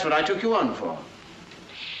 That's what I took you on for.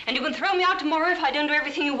 And you can throw me out tomorrow if I don't do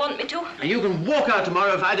everything you want me to. And you can walk out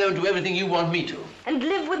tomorrow if I don't do everything you want me to. And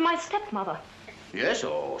live with my stepmother. Yes,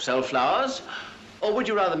 or sell flowers. Or would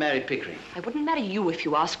you rather marry Pickering? I wouldn't marry you if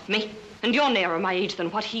you asked me. And you're nearer my age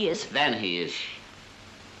than what he is. Than he is.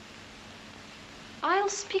 I'll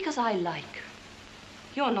speak as I like.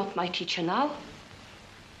 You're not my teacher now.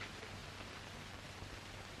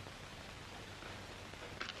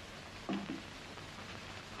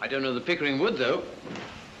 I don't know that Pickering would, though.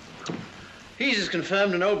 He's as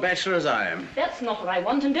confirmed an old bachelor as I am. That's not what I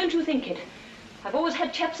want, and don't you think it. I've always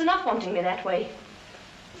had chaps enough wanting me that way.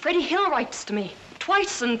 Freddie Hill writes to me.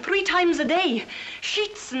 Twice and 3 times a day.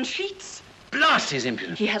 Sheets and sheets. Blast his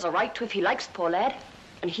impudence. He has a right to if he likes, poor lad.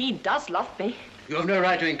 And he does love me. You have no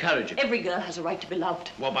right to encourage it. Every girl has a right to be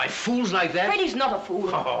loved. Well, by fools like that? Freddie's not a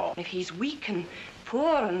fool. Oh. If he's weak and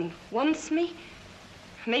poor and wants me,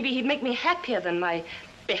 maybe he'd make me happier than my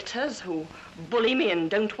betters who bully me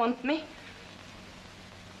and don't want me.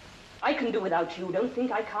 I can do without you. Don't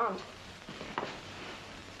think I can't.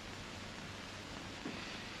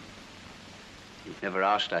 You've never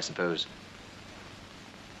asked, I suppose,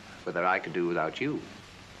 whether I could do without you.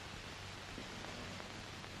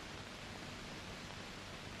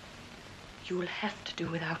 You'll have to do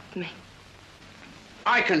without me.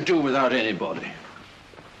 I can do without anybody.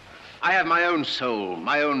 I have my own soul,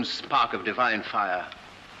 my own spark of divine fire.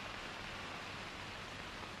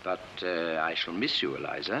 But I shall miss you,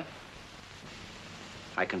 Eliza.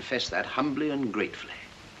 I confess that humbly and gratefully.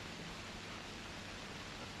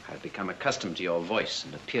 I've become accustomed to your voice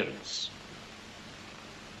and appearance.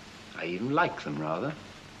 I even like them, rather.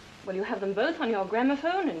 Well, you have them both on your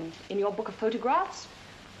gramophone and in your book of photographs.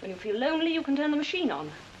 When you feel lonely, you can turn the machine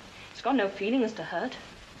on. It's got no feelings to hurt.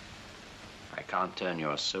 I can't turn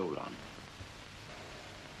your soul on.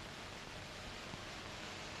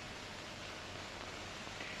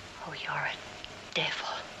 Oh, you're a devil.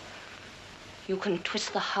 You can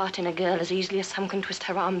twist the heart in a girl as easily as some can twist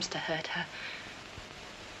her arms to hurt her.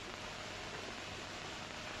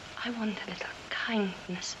 I want a little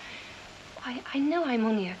kindness. Why, I know I'm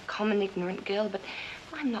only a common, ignorant girl, but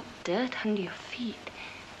I'm not dirt under your feet.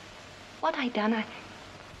 what I did,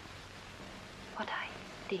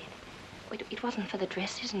 it wasn't for the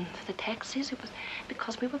dresses and for the taxis. It was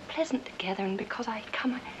because we were pleasant together and because I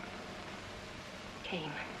came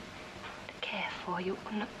to care for you,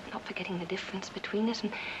 not forgetting the difference between us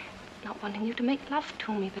and not wanting you to make love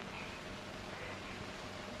to me, but,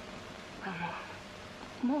 well,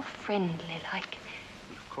 more friendly like.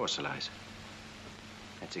 Of course, Eliza.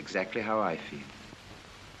 That's exactly how I feel.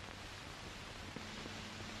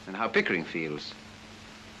 And how Pickering feels.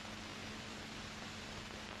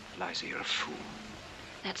 Eliza, you're a fool.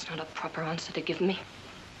 That's not a proper answer to give me.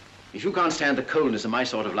 If you can't stand the coldness of my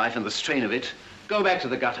sort of life and the strain of it, go back to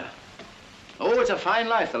the gutter. Oh, it's a fine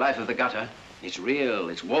life, the life of the gutter. It's real,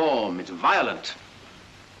 it's warm, it's violent.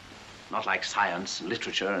 Not like science and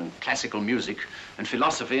literature and classical music and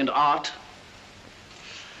philosophy and art.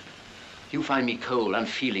 You find me cold,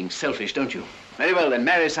 unfeeling, selfish, don't you? Very well, then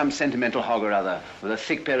marry some sentimental hog or other with a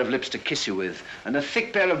thick pair of lips to kiss you with and a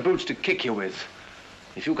thick pair of boots to kick you with.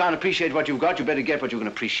 If you can't appreciate what you've got, you better get what you can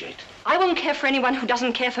appreciate. I won't care for anyone who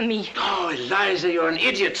doesn't care for me. Oh, Eliza, you're an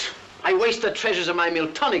idiot. I waste the treasures of my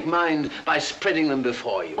Miltonic mind by spreading them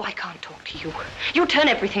before you. Oh, I can't talk to you. You turn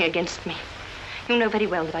everything against me. You know very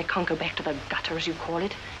well that I can't go back to the gutter, as you call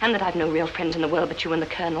it, and that I've no real friends in the world but you and the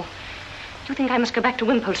Colonel. You think I must go back to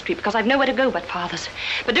Wimpole Street because I've nowhere to go but Father's.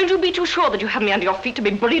 But don't you be too sure that you have me under your feet to be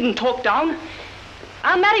bullied and talked down.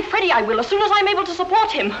 I'll marry Freddie, I will, as soon as I'm able to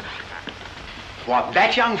support him. What,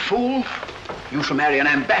 that young fool? You shall marry an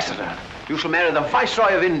ambassador. You shall marry the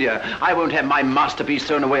Viceroy of India. I won't have my masterpiece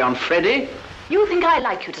thrown away on Freddie. You think I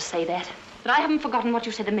like you to say that, but I haven't forgotten what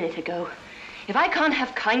you said a minute ago. If I can't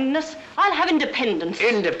have kindness, I'll have independence.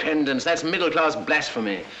 Independence? That's middle-class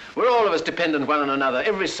blasphemy. We're all of us dependent one on another,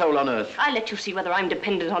 every soul on earth. I'll let you see whether I'm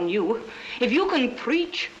dependent on you. If you can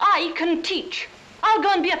preach, I can teach. I'll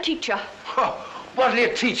go and be a teacher. Oh, what'll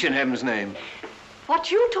you teach in heaven's name? What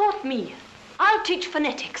you taught me. I'll teach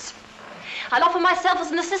phonetics. I'll offer myself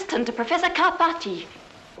as an assistant to Professor Carpati.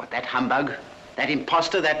 What, that humbug? That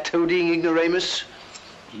imposter? That toadying ignoramus?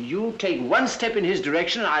 You take one step in his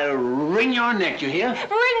direction, I'll wring your neck, you hear?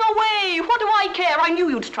 Wring away! What do I care? I knew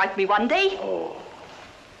you'd strike me one day. Oh.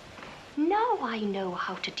 Now I know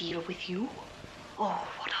how to deal with you. Oh,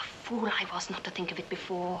 what a fool I was not to think of it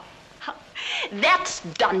before. That's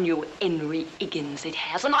done you, Henry Higgins, it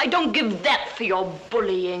has, and I don't give that for your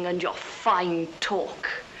bullying and your fine talk.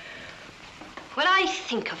 When I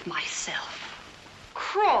think of myself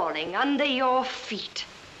crawling under your feet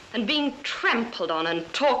and being trampled on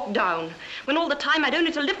and talked down, when all the time I'd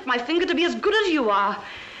only to lift my finger to be as good as you are,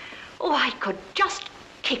 oh, I could just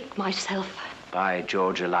kick myself. By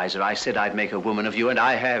George, Eliza, I said I'd make a woman of you, and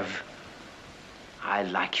I have. I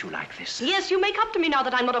like you like this. Yes, you make up to me now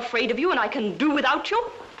that I'm not afraid of you and I can do without you.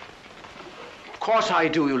 Of course I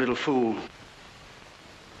do, you little fool.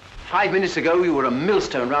 5 minutes ago, you were a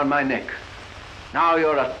millstone round my neck. Now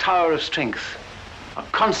you're a tower of strength, a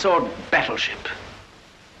consort battleship.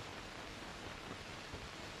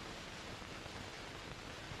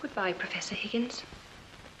 Goodbye, Professor Higgins.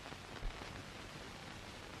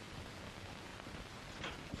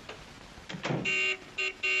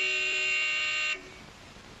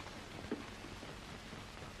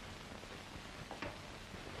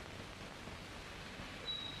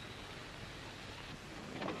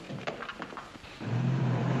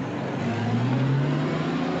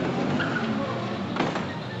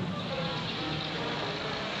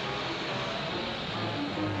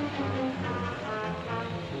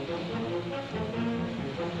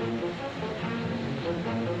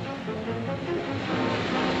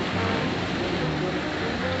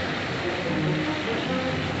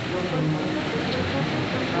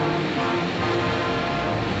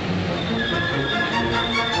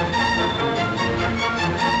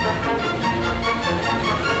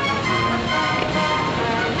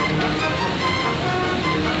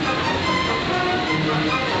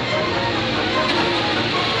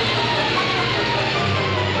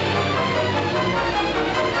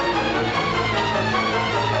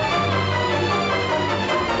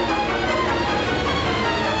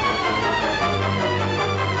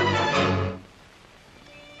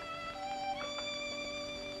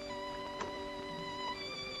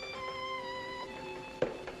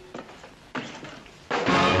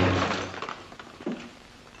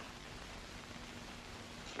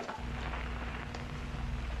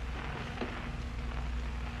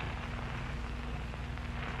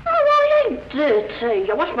 Dirty.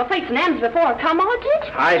 You wash my face and hands before I come on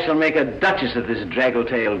it. I shall make a duchess of this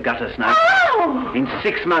draggle-tailed gutter snipe. Oh! In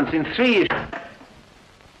 6 months, in 3 years.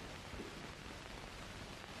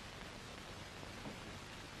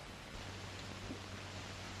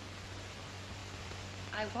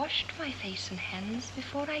 washed my face and hands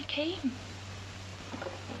before I came.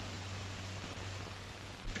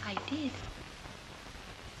 I did.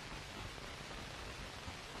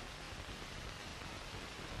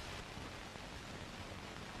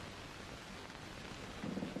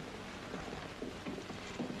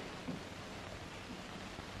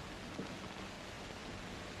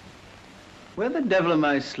 Where the devil are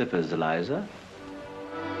my slippers, Eliza?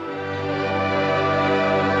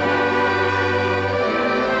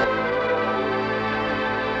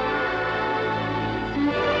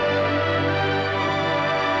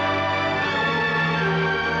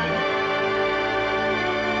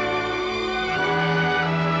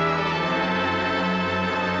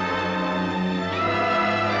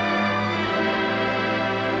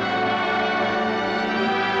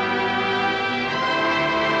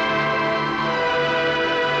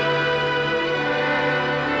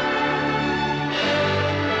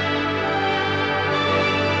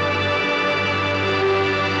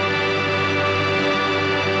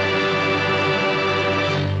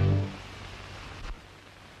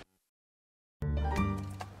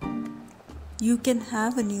 You can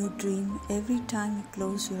have a new dream every time you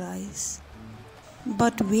close your eyes.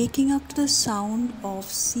 But waking up to the sound of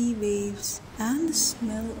sea waves and the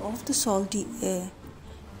smell of the salty air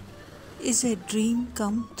is a dream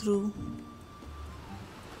come true.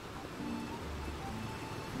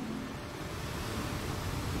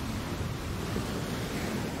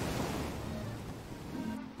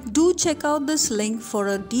 Do check out this link for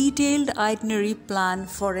a detailed itinerary plan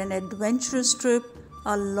for an adventurous trip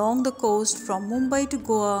along the coast from Mumbai to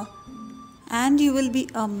Goa, and you will be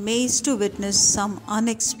amazed to witness some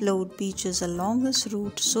unexplored beaches along this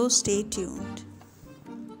route, so stay tuned.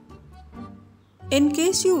 In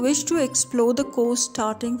case you wish to explore the coast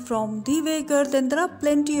starting from Divekar, then there are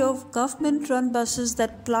plenty of government-run buses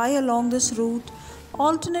that ply along this route.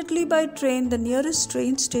 Alternately by train, the nearest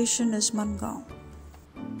train station is Mangaon.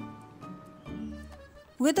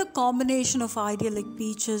 With a combination of idyllic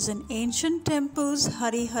beaches and ancient temples,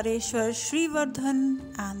 Harihareshwar, Srivardhan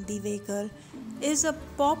and Divekar is a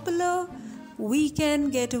popular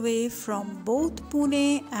weekend getaway from both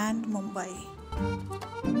Pune and Mumbai.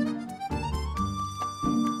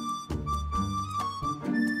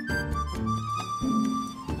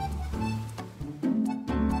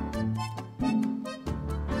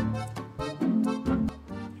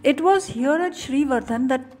 It was here at Srivardhan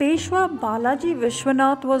that Peshwa Balaji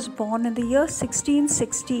Vishwanath was born in the year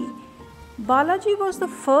 1660. Balaji was the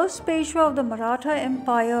first Peshwa of the Maratha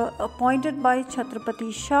Empire appointed by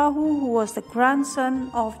Chhatrapati Shahu, who was the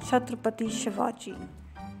grandson of Chhatrapati Shivaji.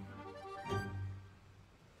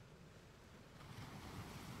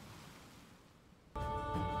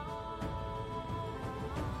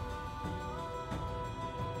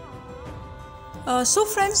 So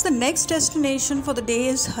friends, the next destination for the day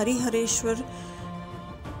is Harihareshwar,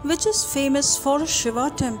 which is famous for a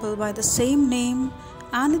Shiva temple by the same name,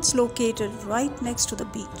 and it's located right next to the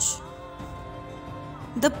beach.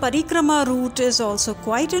 The Parikrama route is also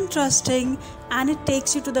quite interesting, and it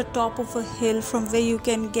takes you to the top of a hill from where you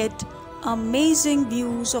can get amazing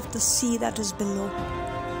views of the sea that is below.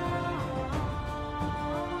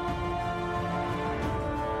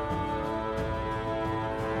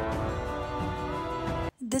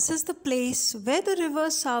 This is the place where the river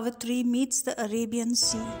Savitri meets the Arabian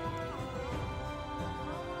Sea.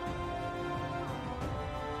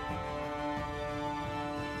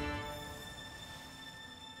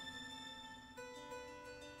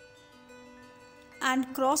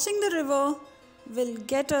 And crossing the river will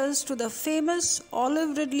get us to the famous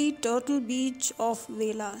olive ridley turtle beach of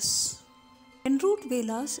Velas. En route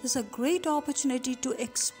Velas is a great opportunity to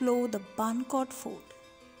explore the Bankot Fort.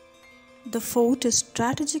 The fort is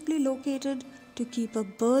strategically located to keep a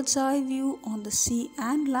bird's eye view on the sea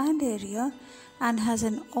and land area and has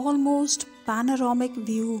an almost panoramic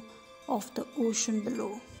view of the ocean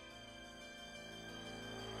below.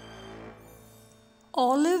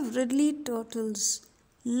 Olive ridley turtles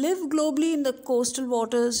live globally in the coastal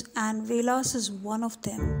waters, and Velas is one of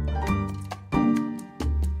them.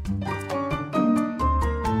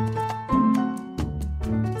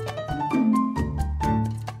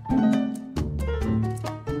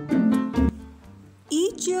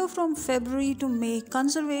 Each year from February to May,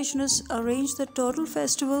 conservationists arrange the Turtle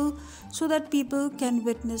Festival so that people can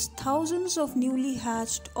witness thousands of newly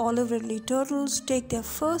hatched olive ridley turtles take their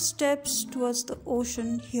first steps towards the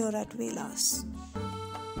ocean here at Velas.